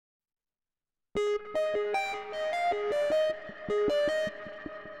Stuff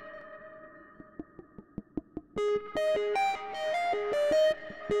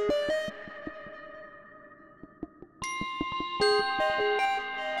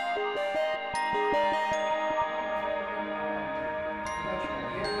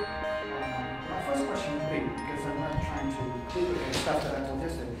that I told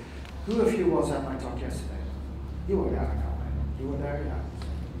yesterday. Who of you was at my talk yesterday? You were there, I know. You were there, yeah.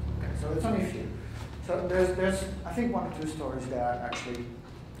 Okay, so it's only a few. So there's I think one or two stories that actually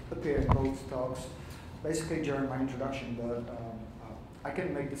appear in both talks, basically during my introduction, but I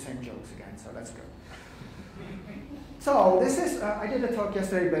can make the same jokes again, so let's go. So this is, I did a talk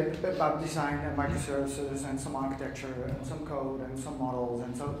yesterday about design and microservices and some architecture and some code and some models,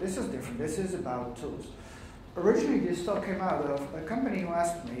 and so this is different. This is about tools. Originally, this talk came out of a company who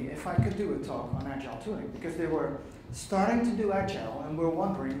asked me if I could do a talk on agile tooling because they were starting to do agile and were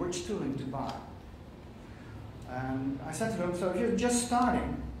wondering which tooling to buy. And I said to them, so if you're just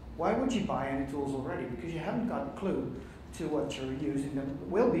starting, why would you buy any tools already? Because you haven't got a clue to what you're using them,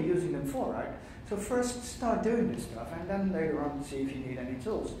 will be using them for, right? So first start doing this stuff and then later on see if you need any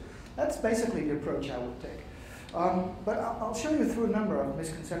tools. That's basically the approach I would take. But I'll show you through a number of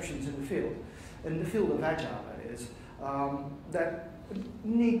misconceptions in the field of agile, that is, that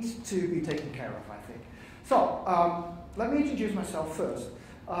need to be taken care of, I think. So let me introduce myself first.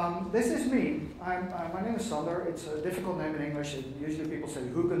 This is me. My name is Sander. It's a difficult name in English. Usually people say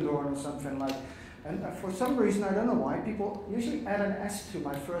Hoogendoorn or something like. And for some reason, I don't know why, people usually add an S to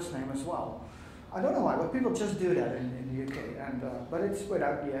my first name as well. I don't know why, but people just do that in the UK. And but it's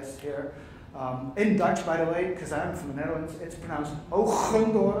without the S here. In Dutch, by the way, because I'm from the Netherlands, it's pronounced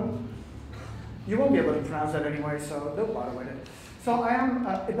Hoogendoorn. You won't be able to pronounce that anyway, so don't bother with it. So I am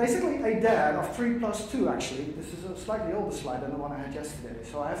basically a dad of 3 plus 2, actually. This is a slightly older slide than the one I had yesterday.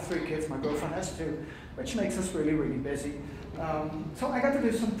 So I have 3 kids, my girlfriend has 2, which makes us really, really busy. So I got to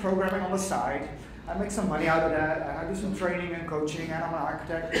do some programming on the side. I make some money out of that, and I do some training and coaching, and I'm an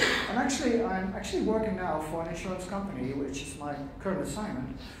architect. And actually, I'm actually working now for an insurance company, which is my current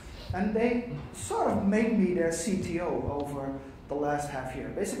assignment. And they sort of made me their CTO over the last half year,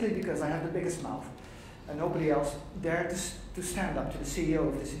 basically because I have the biggest mouth and nobody else dared to stand up to the CEO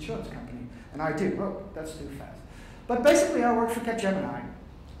of this insurance company. And I do. Oh, that's too fast. But basically I work for Capgemini,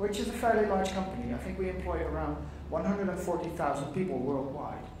 which is a fairly large company. I think we employ around 140,000 people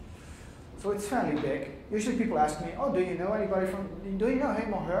worldwide. So it's fairly big. Usually people ask me, oh, do you know anybody do you know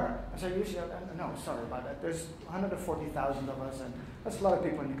him or her? I say usually, no, sorry about that. There's 140,000 of us, and that's a lot of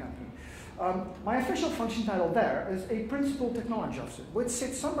people in the company. My official function title there is a principal technology officer, which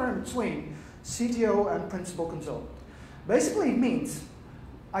sits somewhere in between CTO and principal consultant. Basically, it means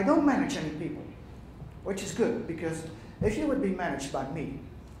I don't manage any people, which is good, because if you would be managed by me,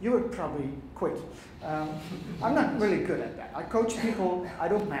 you would probably quit. I'm not really good at that. I coach people, I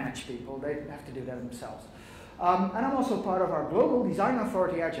don't manage people, they have to do that themselves. And I'm also part of our Global Design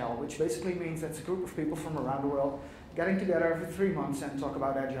Authority Agile, which basically means that's a group of people from around the world getting together every 3 months and talk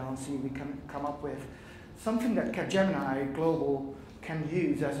about Agile and see if we can come up with something that Capgemini Global can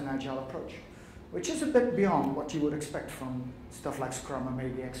use as an Agile approach, which is a bit beyond what you would expect from stuff like Scrum or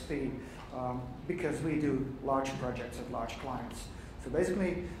maybe XP, because we do large projects at large clients. So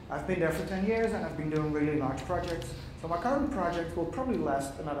basically, I've been there for 10 years and I've been doing really large projects. So my current project will probably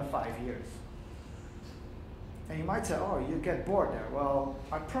last another 5 years. And you might say, oh, you get bored there. Well,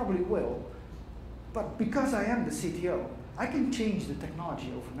 I probably will. But because I am the CTO, I can change the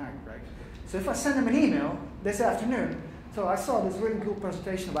technology overnight, right? So if I send them an email this afternoon, so I saw this really cool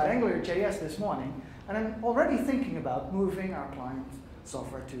presentation about AngularJS this morning, and I'm already thinking about moving our client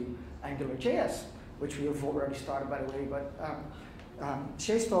software to AngularJS, which we have already started, by the way, but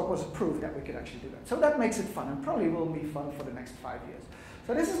Shay's talk was a proof that we could actually do that. So that makes it fun, and probably will be fun for the next 5 years.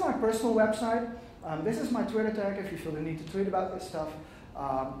 So this is my personal website. This is my Twitter tag if you feel the need to tweet about this stuff.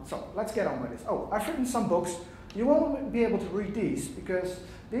 So let's get on with this. Oh, I've written some books. You won't be able to read these because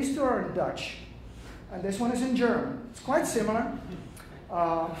these 2 are in Dutch, and this one is in German. It's quite similar.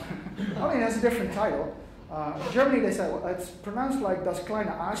 Only it has a different title. In Germany, they say, well, it's pronounced like das kleine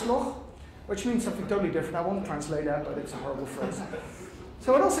Arschloch, which means something totally different. I won't translate that, but it's a horrible phrase.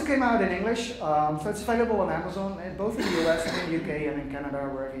 So it also came out in English. So it's available on Amazon, both in the US and in the UK and in Canada,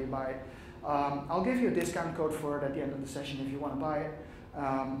 wherever you buy it. I'll give you a discount code for it at the end of the session if you want to buy it.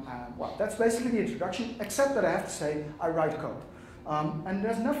 Well, that's basically the introduction, except that I have to say I write code. And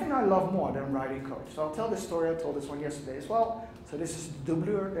there's nothing I love more than writing code. So I'll tell this story. I told this one yesterday as well. So this is the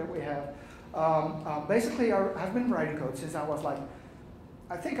doubleur that we have. Basically, I've been writing code since I was like,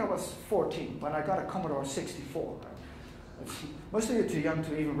 I think I was 14 when I got a Commodore 64. Most of you are too young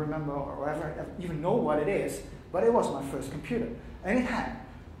to even remember or ever even know what it is, but it was my first computer. And it had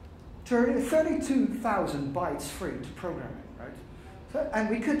 32,000 bytes free to program it, right? So, and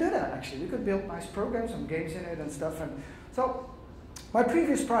we could do that, actually. We could build nice programs and games in it and stuff. And so my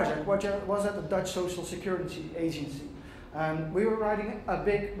previous project was at the Dutch Social Security Agency. And we were writing a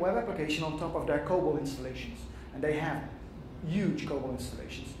big web application on top of their COBOL installations. And they have huge COBOL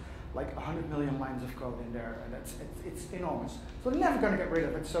installations, like 100 million lines of code in there, and it's enormous. So they're never going to get rid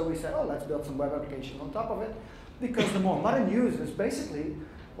of it. So we said, oh, let's build some web application on top of it, because the more modern users, basically,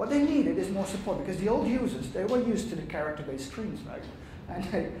 what they needed is more support, because the old users, they were used to the character-based screens, right? And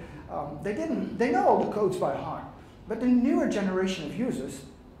they know all the codes by heart. But the newer generation of users,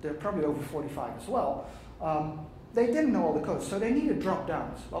 they're probably over 45 as well, they didn't know all the codes, so they needed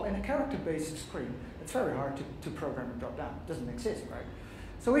drop-downs. Well, in a character-based screen, it's very hard to program a drop-down. It doesn't exist, right?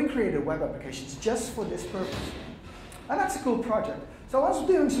 So we created web applications just for this purpose. And that's a cool project. So I was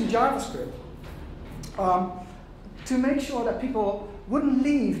doing some JavaScript to make sure that people wouldn't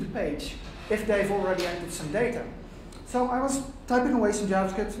leave the page if they've already entered some data. So I was typing away some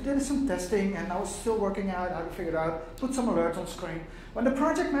JavaScript, did some testing, and I was still working out how to figure it out, put some alerts on screen. When the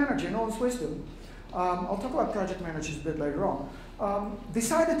project manager, in all his wisdom, I'll talk about project managers a bit later on,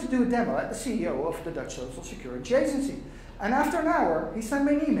 decided to do a demo at the CEO of the Dutch Social Security Agency. And after an hour, he sent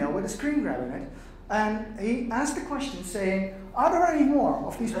me an email with a screen grab in it, and he asked a question saying, are there any more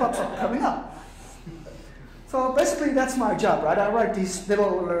of these pop-ups coming up? So basically, that's my job, right? I write these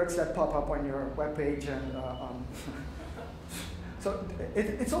little alerts that pop up on your web page, and so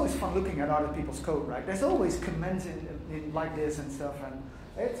it's always fun looking at other people's code, right? There's always comments in like this and stuff, and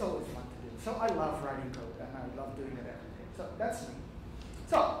it's always fun to do. So I love writing code, and I love doing it every day. So that's me.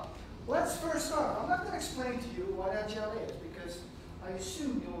 So let's first start. I'm not going to explain to you what Agile is, because I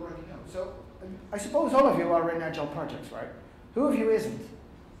assume you already know. So I suppose all of you are in Agile projects, right? Who of you isn't?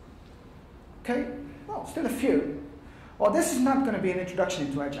 Okay, well, still a few. Well, this is not going to be an introduction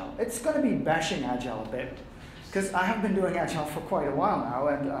into Agile. It's going to be bashing Agile a bit, because I have been doing Agile for quite a while now,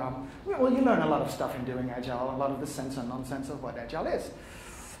 and well, you learn a lot of stuff in doing Agile, a lot of the sense and nonsense of what Agile is.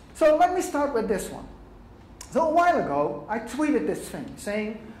 So let me start with this one. So a while ago, I tweeted this thing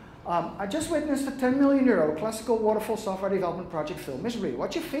saying, I just witnessed a 10 million euro classical waterfall software development project fail miserably.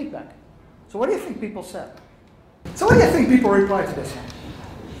 What's your feedback? So what do you think people said? So what do you think people replied to this one?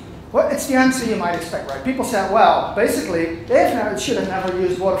 Well, it's the answer you might expect, right? People said, well, basically, they should have never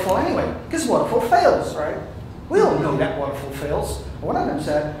used waterfall anyway, because waterfall fails, right? We all know that waterfall fails. One of them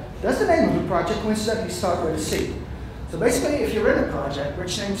said, does the name of the project coincidentally start with a C? So basically, if you're in a project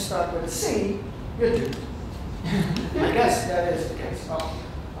which names start with a C, you're doomed. I guess that is the case.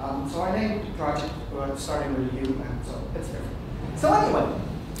 So I named the project starting with a U, and so it's different. So anyway,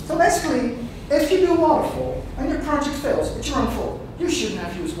 so basically, if you do waterfall and your project fails, it's your own fault. You shouldn't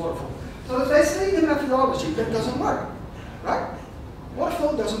have used waterfall. So it's basically the methodology that doesn't work, right?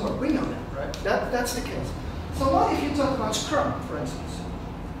 Waterfall doesn't work. We know that, right? That's the case. So what if you talk about Scrum, for instance,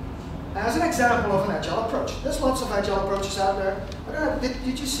 as an example of an Agile approach? There's lots of Agile approaches out there. I don't know,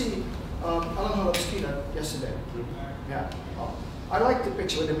 did you see Alan Holowski yesterday? Yeah. Oh, I like the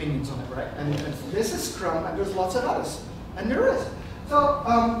picture with the minions on it, right? And this is Scrum, and there's lots of others. And there is. So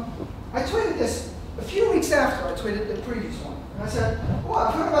I tweeted this a few weeks after I tweeted the previous one. And I said, well,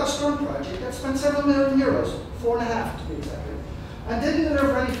 I've heard about a Scrum project that spent several million euros, 4.5 to be exact, and didn't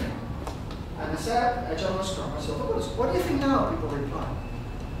deliver anything. And I said, Agile or Scrum. I said, what do you think now people reply?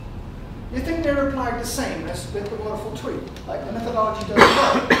 You think they replied the same as with the waterfall tweet? Like the methodology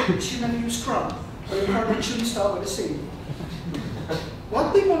doesn't work. You shouldn't have used Scrum. Or your project shouldn't start with a C.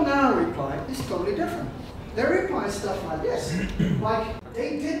 What people now reply is totally different. They reply stuff like this. Like,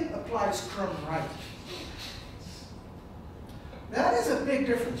 they didn't apply Scrum right. That is a big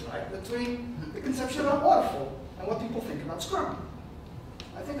difference, right, between the conception about waterfall and what people think about Scrum.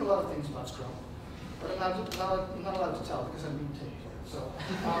 I think a lot of things about Scrum, but I'm not allowed to tell because I'm being taped. So,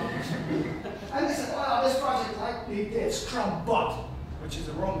 and they said, wow, this project like we did Scrum bot, which is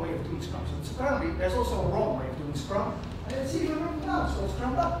the wrong way of doing Scrum. So it's apparently there's also a wrong way of doing Scrum, and it's even written down, it's called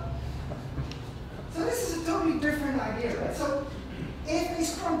Scrum bot. So this is a totally different idea, right? So if a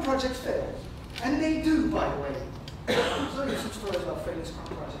Scrum project fails, and they do, by the way, I'll tell you some stories about failing Scrum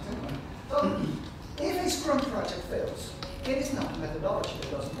projects anyway. So if a Scrum project fails, it is not a methodology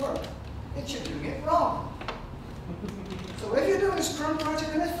that doesn't work. It's you're doing it wrong. So if you're doing a Scrum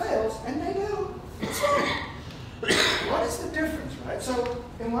project and it fails, and they do, it's wrong. What is the difference, right? So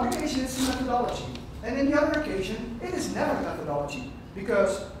in one occasion it's a methodology, and in the other occasion it is never a methodology,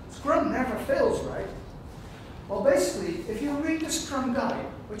 because Scrum never fails, right? Well, basically, if you read the Scrum guide,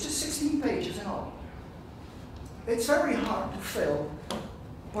 which is 16 pages in all, it's very hard to fail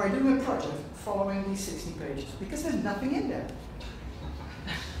by doing a project following these 60 pages because there's nothing in there.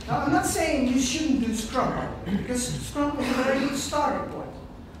 Now, I'm not saying you shouldn't do Scrum, because Scrum is a very good starting point.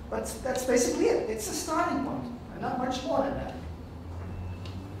 But that's basically it. It's a starting point, and not much more than that.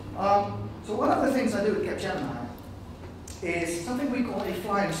 So one of the things I do at Capgemini is something we call a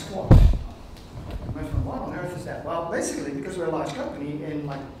flying squad. What on earth is that? Well, basically, because we're a large company in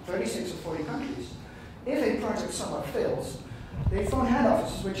like 36 or 40 countries, if a project somewhere fails, they phone head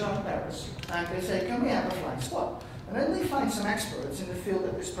offices, which are in Paris, and they say, can we have a flying squad? And then they find some experts in the field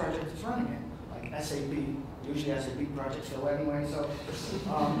that this project is running in, like SAP. Usually SAP projects fail anyway, so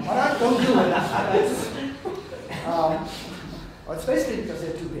but I don't do it. Well, it's basically because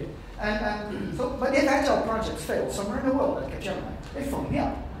they're too big. But if agile projects fail somewhere in the world, like Capgemini, they phone me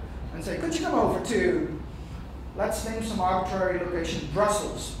up and say, could you come over to, let's name some arbitrary location,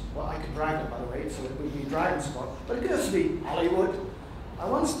 Brussels. Well, I could drive it, by the way, so it would be a driving spot. But it could also be Hollywood. I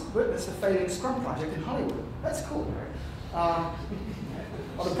once witnessed a failing Scrum project in Hollywood. That's cool, right?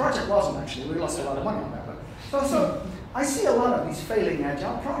 Well, the project wasn't actually. We lost a lot of money on that. But so I see a lot of these failing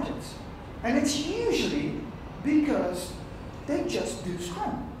agile projects. And it's usually because they just do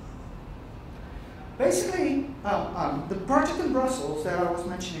Scrum. Basically, the project in Brussels that I was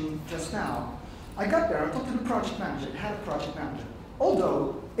mentioning just now, I got there, I talked to the project manager, it had a project manager.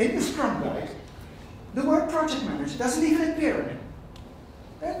 Although, in the Scrum guide, the word project manager doesn't even appear in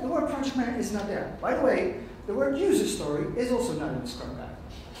it. The word project manager is not there. By the way, the word user story is also not in the Scrum guide.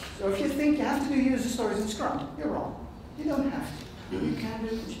 So if you think you have to do user stories in Scrum, you're wrong. You don't have to. You can do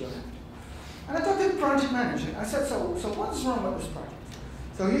it, but you don't have to. And I talked to the project manager. I said, so what is wrong with this project?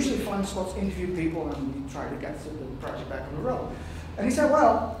 So usually flying squads interview people and we try to get the project back on the road. And he said,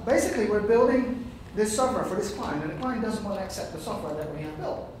 well, basically we're building this software for this client, and the client doesn't want to accept the software that we have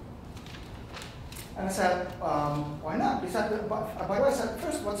built. And I said, why not? He said, by the way, I said,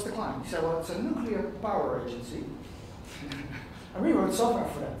 first, what's the client? He said, well, it's a nuclear power agency. And we wrote software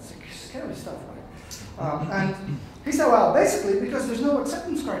for that. It's like scary stuff, right? And he said, well, basically, because there's no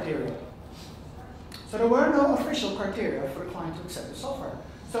acceptance criteria. So there were no official criteria for the client to accept the software.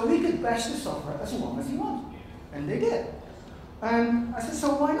 So we could bash the software as long as he wanted. And they did. And I said,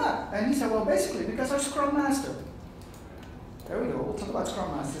 so why not? And he said, well, basically, because our Scrum Master. There we go. We'll talk about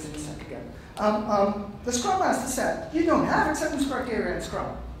Scrum Masters in a sec again. The Scrum Master said, you don't have acceptance criteria in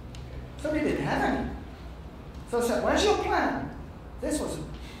Scrum. So they didn't have any. So I said, where's your plan? This was a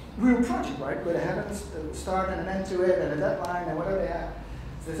real project, right? Where they had a start and an end to it and a deadline and whatever they had.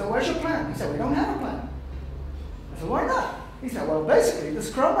 So they said, where's your plan? He said, we don't have a plan. I said, why not? He said, well, basically, the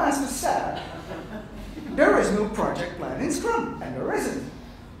Scrum Master said, there is no project plan in Scrum, and there isn't.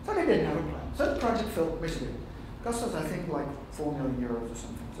 So they didn't have a plan. So the project failed miserably. Cost us, I think, like 4 million euros or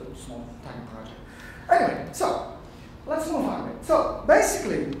something. So it's a small, tiny project. Anyway, so let's move on. So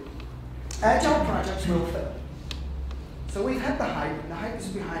basically, agile projects will fail. So we've had the hype, and the hype is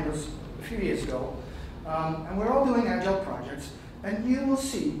behind us a few years ago, and we're all doing agile projects, and you will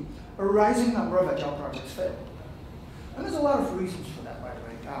see a rising number of agile projects fail. And there's a lot of reasons for that, by the way.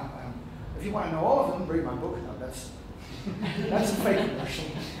 If you want to know all of them, read my book. No, that's a fake commercial.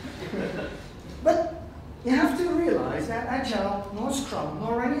 But you have to realize that agile, nor Scrum,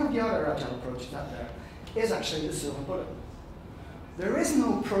 nor any of the other agile approaches out there is actually the silver bullet. There is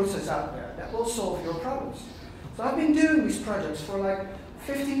no process out there that will solve your problems. So I've been doing these projects for like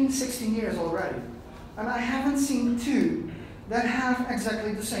 15, 16 years already, and I haven't seen two that have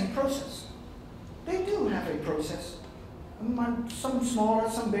exactly the same process. They do have a process. Some smaller,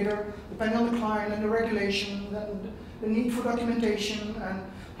 some bigger, depending on the client and the regulation and the need for documentation and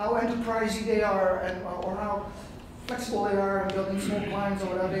how enterprisey they are and or how flexible they are in building small clients or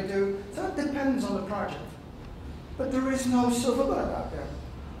whatever they do. So it depends on the project. But there is no silver bullet out there.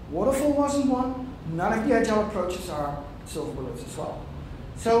 Waterfall wasn't one. None of the agile approaches are silver bullets as well.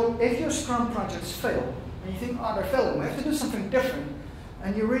 So if your Scrum projects fail, and you think, oh, they're failing, we have to do something different,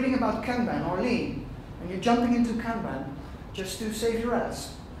 and you're reading about Kanban or Lean, and you're jumping into Kanban just to save your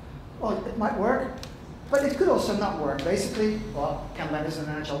ass. Well, it might work, but it could also not work. Basically, well, Kanban is an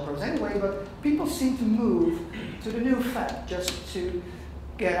agile approach anyway, but people seem to move to the new fad just to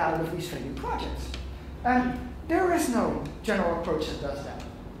get out of these failing projects. And there is no general approach that does that.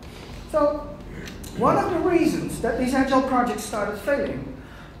 So one of the reasons that these agile projects started failing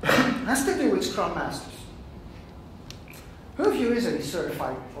has to do with Scrum Masters. Who of you is a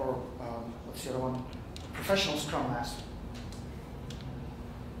certified or, what's the other one, professional Scrum Master?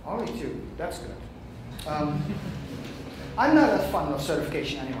 Only two, that's good. I'm not that fond of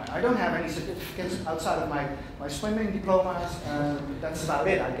certification anyway. I don't have any certificates outside of my swimming diplomas, and that's about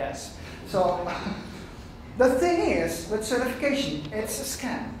it, I guess. So The thing is, with certification, it's a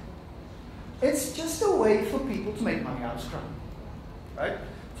scam. It's just a way for people to make money out of Scrum, right?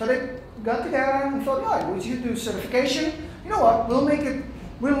 So they got together and thought, yeah, would you do certification? You know what,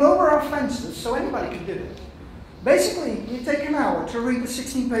 we'll lower our fences so anybody can do it. Basically, you take an hour to read the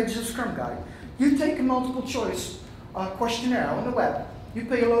 16 pages of Scrum Guide. You take a multiple choice questionnaire on the web. You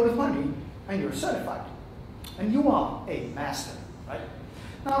pay a load of money, and you're certified. And you are a master, right?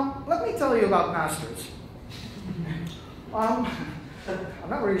 Now, let me tell you about masters. I'm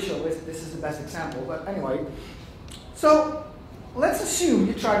not really sure this is the best example, but anyway. So, let's assume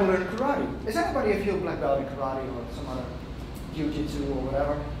you try to learn karate. Is anybody of you a black belt in karate or some other jiu-jitsu or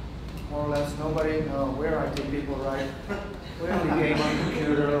whatever? More or less, nobody? No, we're IT people, right? We only game on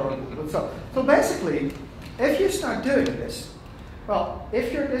computer or so. So basically, if you start doing this, well,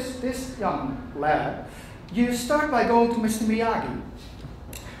 if you're this young lad, you start by going to Mr. Miyagi.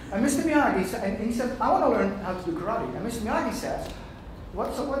 And Mr. Miyagi said, and he said, I want to learn how to do karate. And Mr. Miyagi says,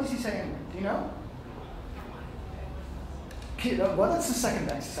 what is he saying? Do you know? Well, that's the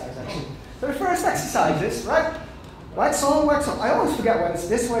second exercise, actually. So the first exercise is, right? Wax on, wax off. I always forget whether it's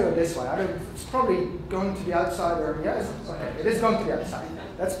this way or this way. It's probably going to the outside or, yeah, okay, it is going to the outside.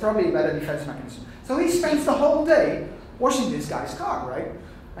 That's probably a better defense mechanism. So he spends the whole day washing this guy's car, right?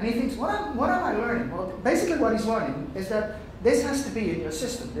 And he thinks, what am I learning? Well, basically what he's learning is that this has to be in your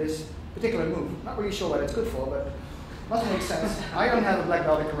system, this particular move. Not really sure what it's good for, but must make sense. I don't have a black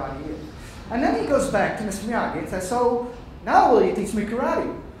belt in karate either. And then he goes back to Mr. Miyagi and says, so now will you teach me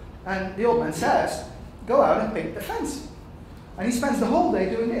karate? And the old man says, go out and paint the fence. And he spends the whole day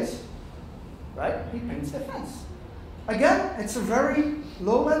doing this, right? He paints the fence. Again, it's a very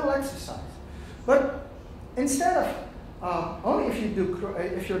low-level exercise. But instead of, only if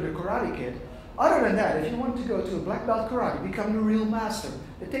you're the karate kid, other than that, if you want to go to a black belt karate, become a real master,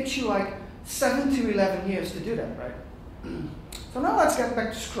 it takes you like 7 to 11 years to do that, right? So now let's get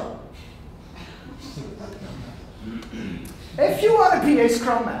back to Scrum. If you want to be a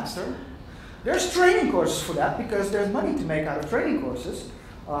Scrum Master, there's training courses for that because there's money to make out of training courses.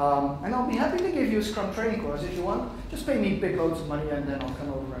 And I'll be happy to give you a Scrum training course if you want. Just pay me big loads of money and then I'll come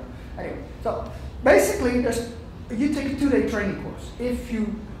over. Anyway, so basically you take a 2-day training course. If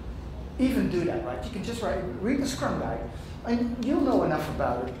you even do that, right? You can just read the Scrum Guide and you'll know enough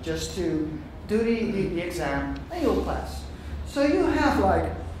about it just to do the exam and you'll pass. So you have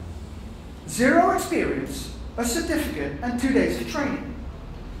like 0 experience, a certificate, and 2 days of training.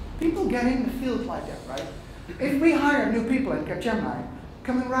 People get in the field like that, right? If we hire new people at Capgemini,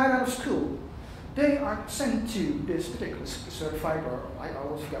 coming right out of school, they are sent to this particular certified, or I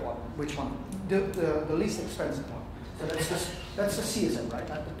always forget which one, the least expensive one. So that's the CSM, right?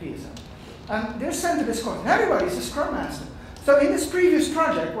 Not the PSM. And they're sent to this course. And everybody's a Scrum Master. So in this previous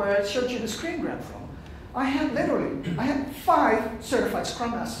project where I showed you the screen grab from, I had 5 certified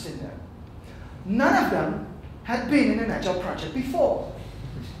Scrum Masters in there. None of them had been in an Agile project before.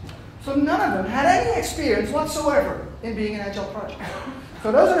 So none of them had any experience whatsoever in being an Agile project.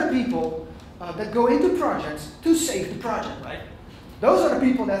 So those are the people that go into projects to save the project, right? Those are the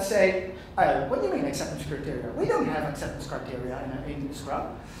people that say, what do you mean acceptance criteria? We don't have acceptance criteria in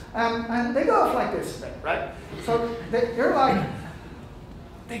Scrum. And they go off like this, right? So they're like,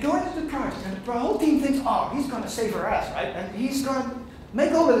 they go into the project and the whole team thinks, oh, he's going to save our ass, right? And he's going to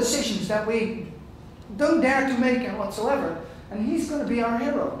make all the decisions that we don't dare to make and whatsoever. And he's going to be our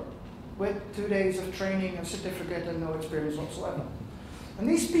hero with 2 days of training and certificate and no experience whatsoever. And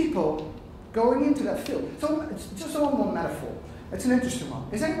these people going into that field, so it's just one more metaphor. It's an interesting one.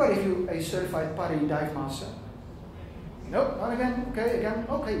 Is anybody of you a certified PADI dive master? Nope, not again? Okay, again?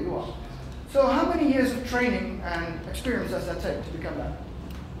 Okay, you are. So how many years of training and experience does that take to become that?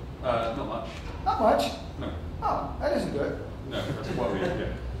 Not much. Not much? No. Oh, that isn't good. No, that's what we get.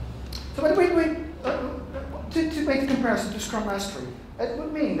 So to make the comparison to Scrum Mastery, it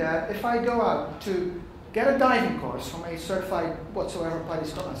would mean that if I go out to get a diving course from a certified whatsoever PADI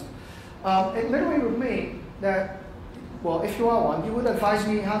Scrum Master, it literally would mean that, well, if you are one, you would advise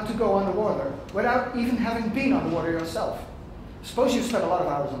me how to go underwater without even having been underwater yourself. Suppose you spent a lot of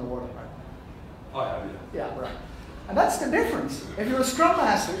hours underwater, right? I have, yeah. Yeah, right. And that's the difference. If you're a Scrum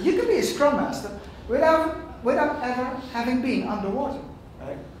Master, you can be a Scrum Master without ever having been underwater,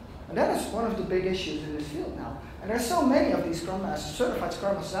 right? And that is one of the big issues in this field now. And there's so many of these Scrum Masters, certified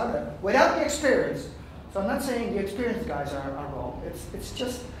Scrum Masters out there, without the experience. So I'm not saying the experienced guys are wrong. It's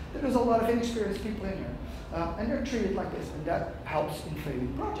just that there's a lot of inexperienced people in here. And they're treated like this, and that helps in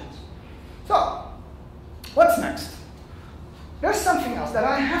failing projects. So, what's next? There's something else that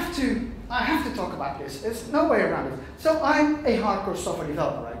I have to, I have to talk about this. There's no way around it. So I'm a hardcore software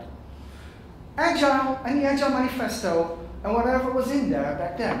developer, right? Agile and the Agile Manifesto and whatever was in there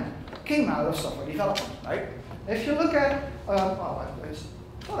back then came out of software development, right? If you look at, I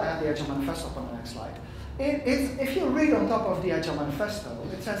thought I had the Agile Manifesto up on the next slide. If you read on top of the Agile Manifesto,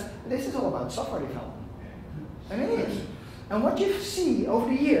 it says this is all about software development. And it is. And what you see over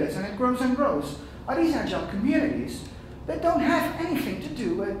the years, and it grows and grows, are these Agile communities that don't have anything to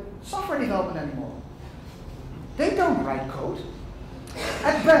do with software development anymore. They don't write code.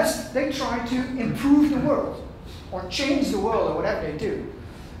 At best, they try to improve the world, or change the world, or whatever they do.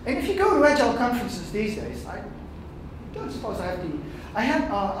 And if you go to Agile conferences these days, I don't suppose I have I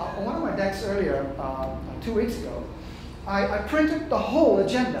had on one of my decks earlier, 2 weeks ago, I printed the whole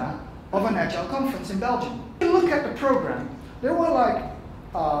agenda of an Agile conference in Belgium. If you look at the program, there were like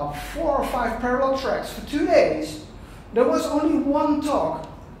 4 or 5 parallel tracks for 2 days. There was only one talk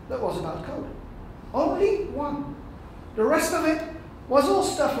that was about code. Only one. The rest of it was all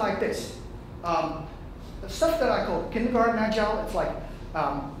stuff like this. The stuff that I call kindergarten Agile, it's like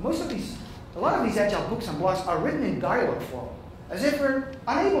a lot of these Agile books and blogs are written in dialogue form, as if we're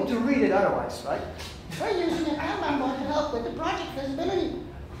unable to read it otherwise, right? We're using an Kanban board to help with the project visibility.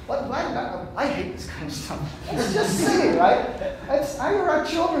 I hate this kind of stuff. It's just silly, right? I write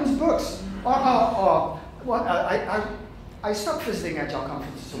children's books. I stopped visiting Agile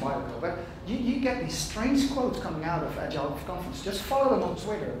conferences a while ago, but you get these strange quotes coming out of Agile conferences. Just follow them on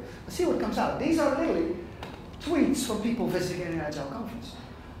Twitter and see what comes out. These are literally tweets from people visiting an Agile conference.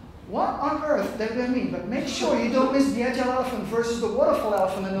 What on earth do they mean? But make sure you don't miss the Agile elephant versus the waterfall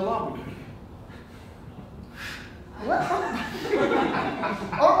elephant in the lobby.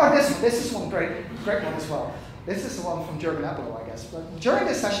 or this is one great one as well. This is the one from Jürgen Appelo, I guess. But during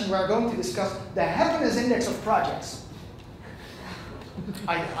this session, we are going to discuss the happiness index of projects.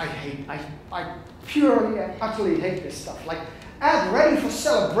 I purely and utterly hate this stuff. Like, add ready for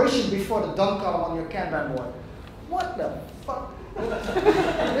celebration before the done column on your Kanban board. What the fuck?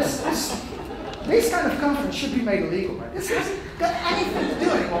 These kind of conferences should be made illegal, right? This hasn't got anything to do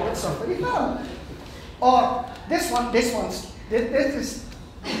anymore with software development. Or this is,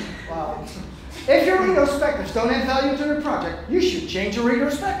 wow. If your retrospectives don't add value to the project, you should change your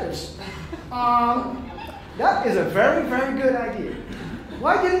retrospectives. That is a very, very good idea.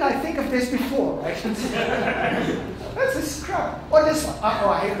 Why didn't I think of this before, right? That's a crap. Or this one.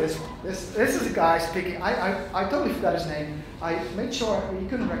 I hate this one. This is a guy speaking. I totally forgot his name. I made sure you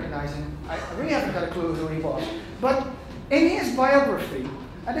couldn't recognize him. I really haven't got a clue who he was. But in his biography,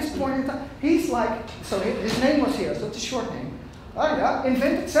 at this point in time, he's like, so his name was here, so it's a short name. Oh yeah,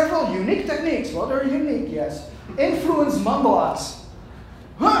 invented several unique techniques. Well, they're unique, yes. Influence mumbles.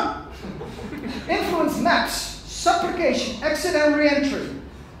 Huh? Influence maps, supplication, exit and re-entry.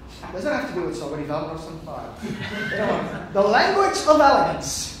 Does that have to do with software development or something? The language of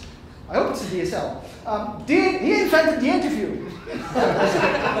elegance. I hope it's a DSL. He invented the interview.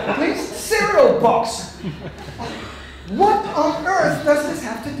 Please, cereal box. What on earth does this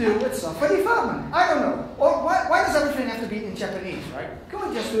have to do with software development? I don't know. Or why does everything have to be in Japanese, right? Can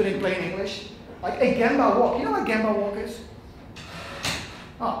we just do it in plain English? Like a Gemba walk. You know what Gemba walk is?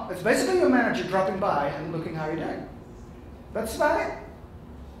 Oh, it's basically your manager dropping by and looking how you're doing. That's about it.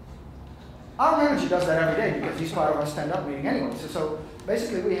 Our manager does that every day because he's part of our stand-up meeting anyway. So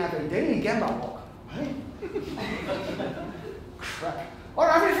basically we have a daily Gemba walk. Right? Crap. Or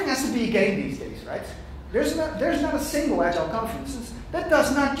everything has to be a game these days, right? There's not a single Agile conference that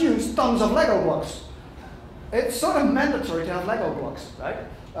does not use tons of Lego blocks. It's sort of mandatory to have Lego blocks, right?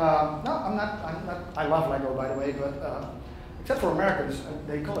 No, I'm not. I love Lego, by the way, but except for Americans,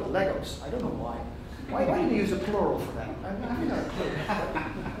 they call it Legos. I don't know why. Why do you use a plural for that? I have no clue.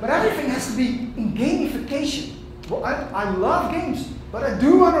 But everything has to be in gamification. Well, I love games, but I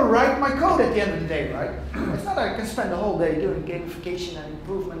do want to write my code at the end of the day, right? It's not like I can spend the whole day doing gamification and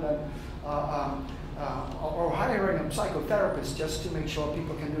improvement and or hiring a psychotherapist just to make sure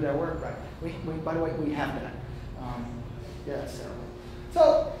people can do their work right. By the way, we have that. Yeah, it's terrible.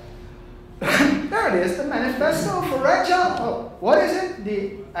 So, there it is, the manifesto for Agile. Oh, what is it?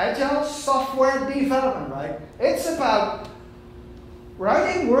 The Agile software development, right? It's about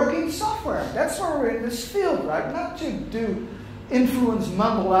writing working software. That's why we're in this field, right? Not to do influence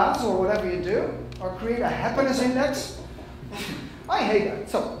mumble apps or whatever you do, or create a happiness index. I hate that.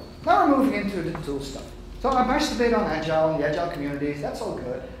 So, now we're moving into the tool stuff. So I bashed a bit on Agile and the Agile communities. That's all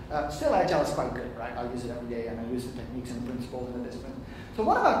good. Still, Agile is quite good, right? I use it every day, and I use the techniques and the principles in the discipline. So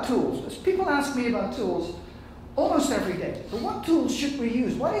what about tools? Because people ask me about tools almost every day. So what tools should we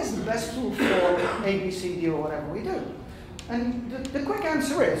use? What is the best tool for A, B, C, D, or whatever we do? And the quick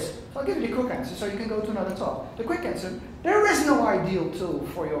answer is, so I'll give you the quick answer so you can go to another talk. The quick answer, there is no ideal tool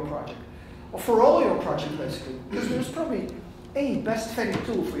for your project. or for all your project basically, because there's probably a best fitting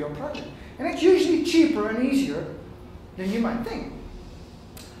tool for your project. And it's usually cheaper and easier than you might think.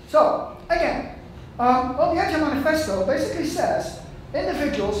 So, again, well, the Agile Manifesto basically says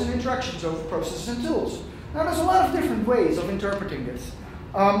individuals and interactions over processes and tools. Now, there's a lot of different ways of interpreting this.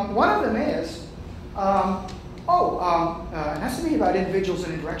 One of them is, it has to be about individuals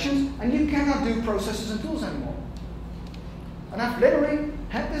and interactions, and you cannot do processes and tools anymore. And I've literally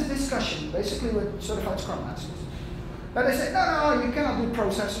had this discussion, basically with certified Scrum Masters. But they say, no, you cannot do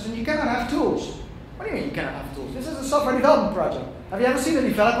processes and you cannot have tools. What do you mean you cannot have tools? This is a software development project. Have you ever seen a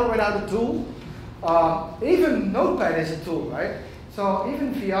developer without a tool? Even Notepad is a tool, right? So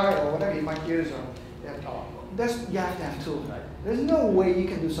even VI or whatever you might use, you have to have tools, right? There's no way you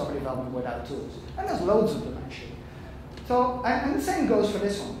can do software development without tools. And there's loads of them, actually. So, and the same goes for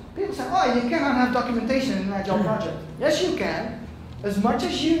this one. People say, oh, you cannot have documentation in an Agile project. Yes, you can, as much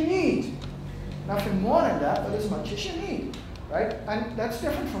as you need. Nothing more than that, but as much as you need, right? And that's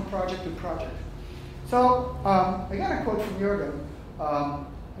different from project to project. So, again, a quote from Jürgen.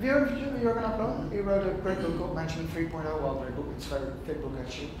 Have you heard of Jürgen Upload? He wrote a great book called Management 3.0. Well, great book. It's a very thick book,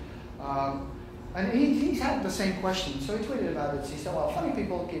 actually. And he's had the same question. So he tweeted about it. He said, well, funny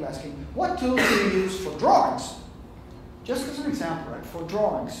people keep asking, what tools do you use for drawings? Just as an example, right, for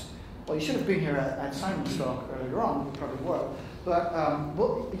drawings. Well, you should have been here at Simon's talk earlier on. You probably were. But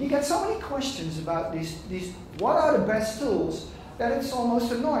well, you get so many questions about these, what are the best tools, that it's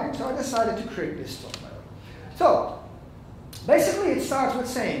almost annoying. So I decided to create this talk. So, basically it starts with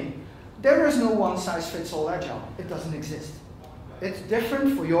saying, there is no one-size-fits-all Agile. It doesn't exist. It's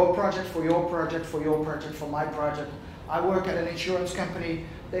different for your project, for your project, for your project, for my project. I work at an insurance company.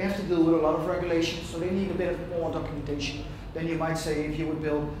 They have to deal with a lot of regulations, so they need a bit of more documentation than you might say if you would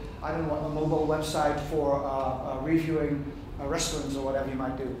build, I don't know, a mobile website for reviewing restaurants or whatever you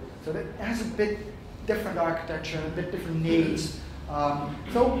might do. So that has a bit different architecture, a bit different needs.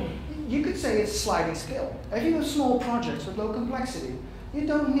 So you could say it's sliding scale. If you do small projects with low complexity, you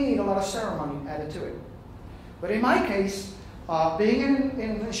don't need a lot of ceremony added to it. But in my case, being in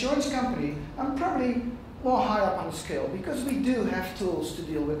an insurance company, I'm probably more high up on the scale because we do have tools to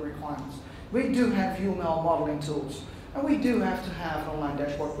deal with requirements. We do have UML modeling tools. And we do have to have an online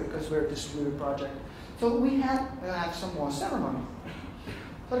dashboard because we're a distributed project. So we have to have some more ceremony.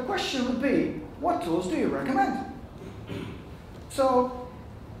 So the question would be, what tools do you recommend? So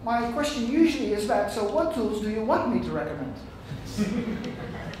my question usually is that, so what tools do you want me to recommend?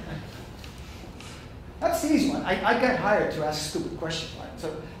 That's the easy one. I get hired to ask stupid questions, right?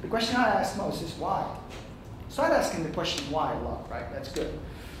 So the question I ask most is why. Start asking the question why a lot, right? That's good.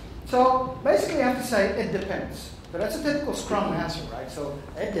 So basically you have to say it depends. So that's a typical Scrum answer, right? So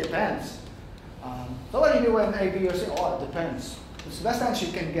it depends. So what do you do when A, B, or C? Oh, it depends. It's the best answer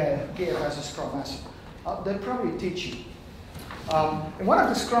you can give as a Scrum Master. They'll probably teach you. In one of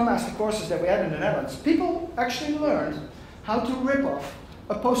the Scrum Master courses that we had in the Netherlands, people actually learned how to rip off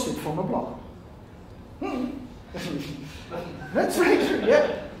a post-it from a blog. That's right true,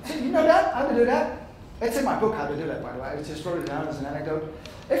 yeah. So you know that? How to do that? It's in my book, How to Do That, by the way. I just wrote it down as an anecdote.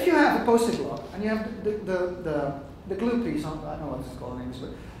 If you have a post-it block and you have the glue piece on, I don't know what it's called in English,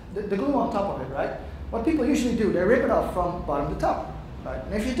 but the glue on top of it, right? What people usually do, they rip it off from bottom to top, right?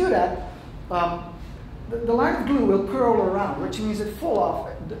 And if you do that, the line of glue will curl around, which means it fall off.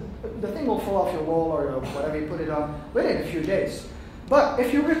 The thing will fall off your wall or whatever you put it on within a few days. But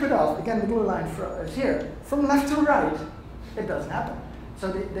if you rip it off, again, the glue line is here, from left to right, it doesn't happen.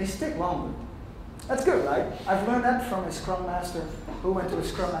 So they stick longer. That's good, right? I've learned that from a Scrum Master who went to a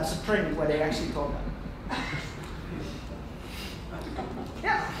Scrum Master training where they actually taught that.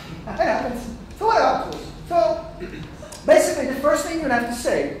 Yeah, it happens. So what are tools? So basically, the first thing you have to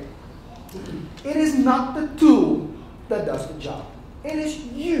say, it is not the tool that does the job. It is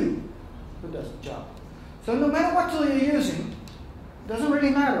you who does the job. So no matter what tool you're using, it doesn't really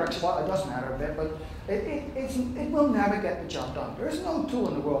matter. Actually, well, it does matter a bit, but it will never get the job done. There is no tool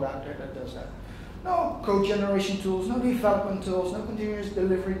in the world out there that does that. No code generation tools, no development tools, no continuous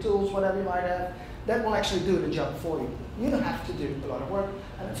delivery tools, whatever you might have, that will actually do the job for you. You don't have to do a lot of work,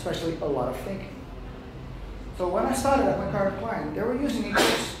 and especially a lot of thinking. So when I started at my current client, they were using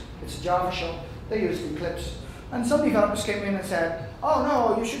Eclipse. It's a Java shop. They used Eclipse. And some developers came in and said, oh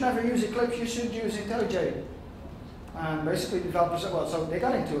no, you should never use Eclipse, you should use IntelliJ. And basically developers said, well, so they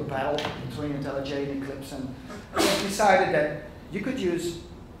got into a battle between IntelliJ and Eclipse, and they decided that you could use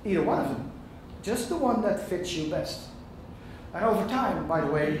either one of them. Just the one that fits you best. And over time, by the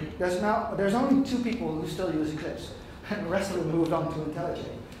way, there's only 2 people who still use Eclipse, and the rest of them moved on to IntelliJ.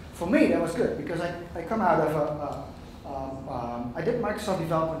 For me, that was good because I come out of I did Microsoft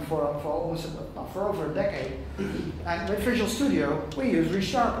development for over a decade, and with Visual Studio we use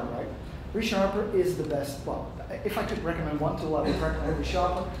ReSharper, right? ReSharper is the best. Well, if I could recommend one tool, I would recommend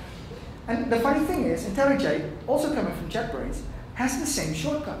ReSharper. And the funny thing is, IntelliJ, also coming from JetBrains, has the same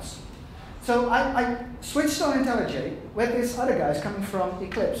shortcuts. So I switched on IntelliJ with these other guys coming from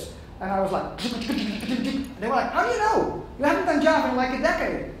Eclipse, and I was like, and they were like, how do you know? You haven't done Java in like a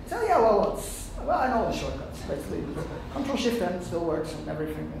decade. So yeah, well, I know the shortcuts, basically. Control-Shift-N still works and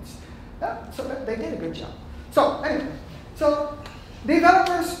everything. So they did a good job. So anyway, so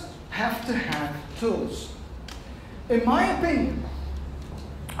developers have to have tools. In my opinion,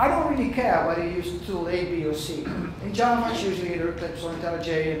 I don't really care whether you use tool A, B, or C. In Java, it's usually either Eclipse or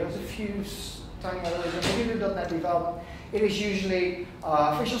IntelliJ, and there's a few tiny others. If you do .NET development, it is usually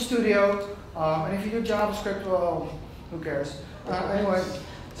Visual Studio, and if you do JavaScript, well, who cares? Anyway,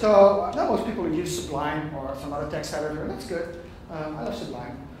 so now most people use Sublime or some other text editor, and that's good. I love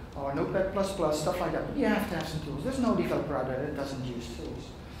Sublime, or Notepad++, stuff like that. But you have to have some tools. There's no developer out there that doesn't use tools.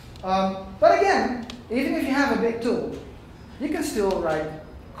 But again, even if you have a big tool, you can still write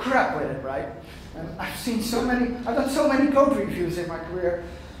crap with it, right? And I've done so many code reviews in my career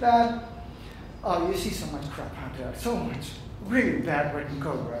that, you see so much crap out there, so much really bad written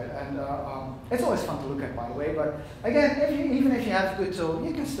code, right? And it's always fun to look at, by the way, but again, even if you have a good tool,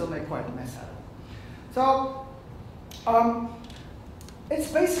 you can still make quite a mess out of it. So,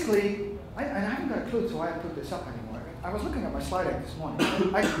 it's basically, I haven't got a clue to why I put this up anymore. I was looking at my slide deck this morning.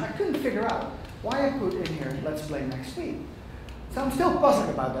 I couldn't figure out why I put in here, let's play next week. So I'm still puzzling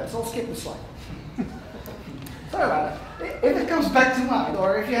about that, so I'll skip the slide. Sorry about that. If it comes back to mind,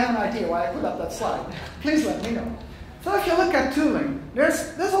 or if you have an idea why I put up that slide, please let me know. So if you look at tooling,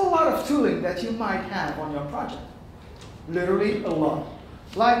 there's a lot of tooling that you might have on your project. Literally a lot.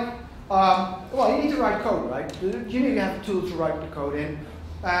 Like, well, you need to write code, right? You need to have a tool to write the code in.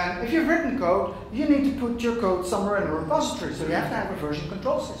 And if you've written code, you need to put your code somewhere in a repository, so you have to have a version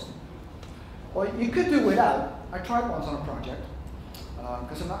control system. Well, you could do without. I tried once on a project.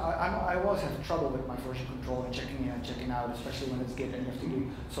 Because I always have trouble with my version control and checking in and checking out, especially when it's Git and you have to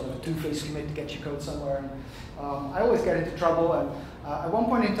do sort of a two-phase commit to get your code somewhere. And, I always get into trouble, and at one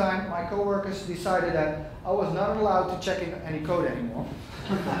point in time, my coworkers decided that I was not allowed to check in any code anymore.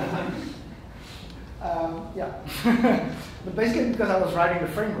 Yeah, but basically because I was writing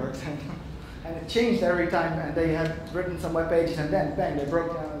the frameworks, and it changed every time, and they had written some web pages, and then bang, they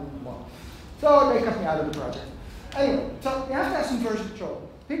broke down. And, well, so they cut me out of the project. Anyway, so you have to have some version control.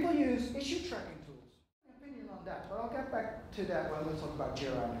 People use issue tracking tools. My opinion on that, but I'll get back to that when we talk about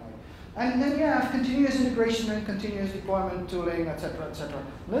Jira anyway. And then you have continuous integration and continuous deployment tooling, etc., etc.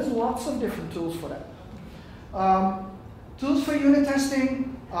 There's lots of different tools for that. Tools for unit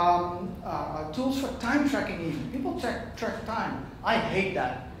testing, tools for time tracking even. People track time. I hate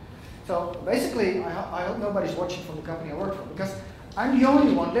that. So basically, I hope nobody's watching from the company I work for, because I'm the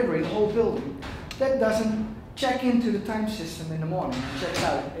only one literally in the whole building that doesn't check into the time system in the morning and check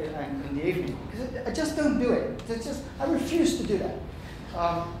out in the evening. Because I just don't do it. I refuse to do that.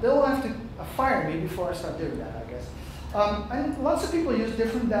 They'll have to fire me before I start doing that, I guess. And lots of people use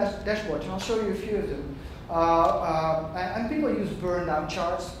different dashboards, and I'll show you a few of them. And people use burn down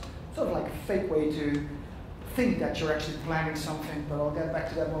charts, sort of like a fake way to think that you're actually planning something, but I'll get back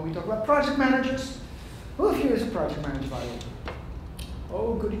to that when we talk about project managers. Who of you is a project manager, by the way?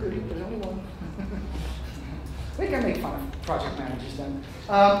 Oh, goody, goody, there's only one. We can make fun of project managers then.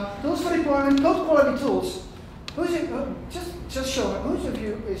 Tools for deployment, code quality tools. Just show it. Who's of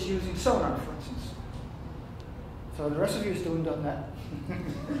you is using Sonar, for instance? So the rest of you is doing .NET.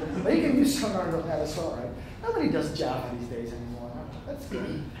 But you can use Sonar.NET as well, right? Nobody does Java these days anymore. That's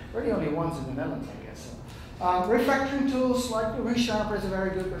good. We're the only ones in the Netherlands, I guess. So. Refactoring tools, like ReSharper is a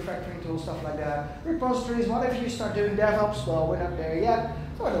very good refactoring tool, stuff like that. Repositories, what if you start doing DevOps? Well, we're not there yet,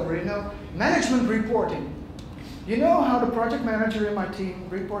 so I don't really know. Management reporting. You know how the project manager in my team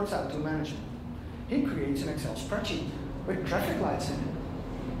reports out to management. He creates an Excel spreadsheet with traffic lights in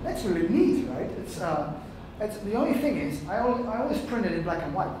it. That's really neat, right? It's the only thing is, I always print it in black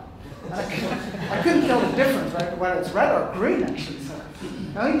and white. And I couldn't tell the difference, right? Whether it's red or green, actually. So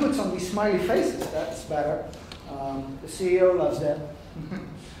now he puts on these smiley faces. That's better. The CEO loves that.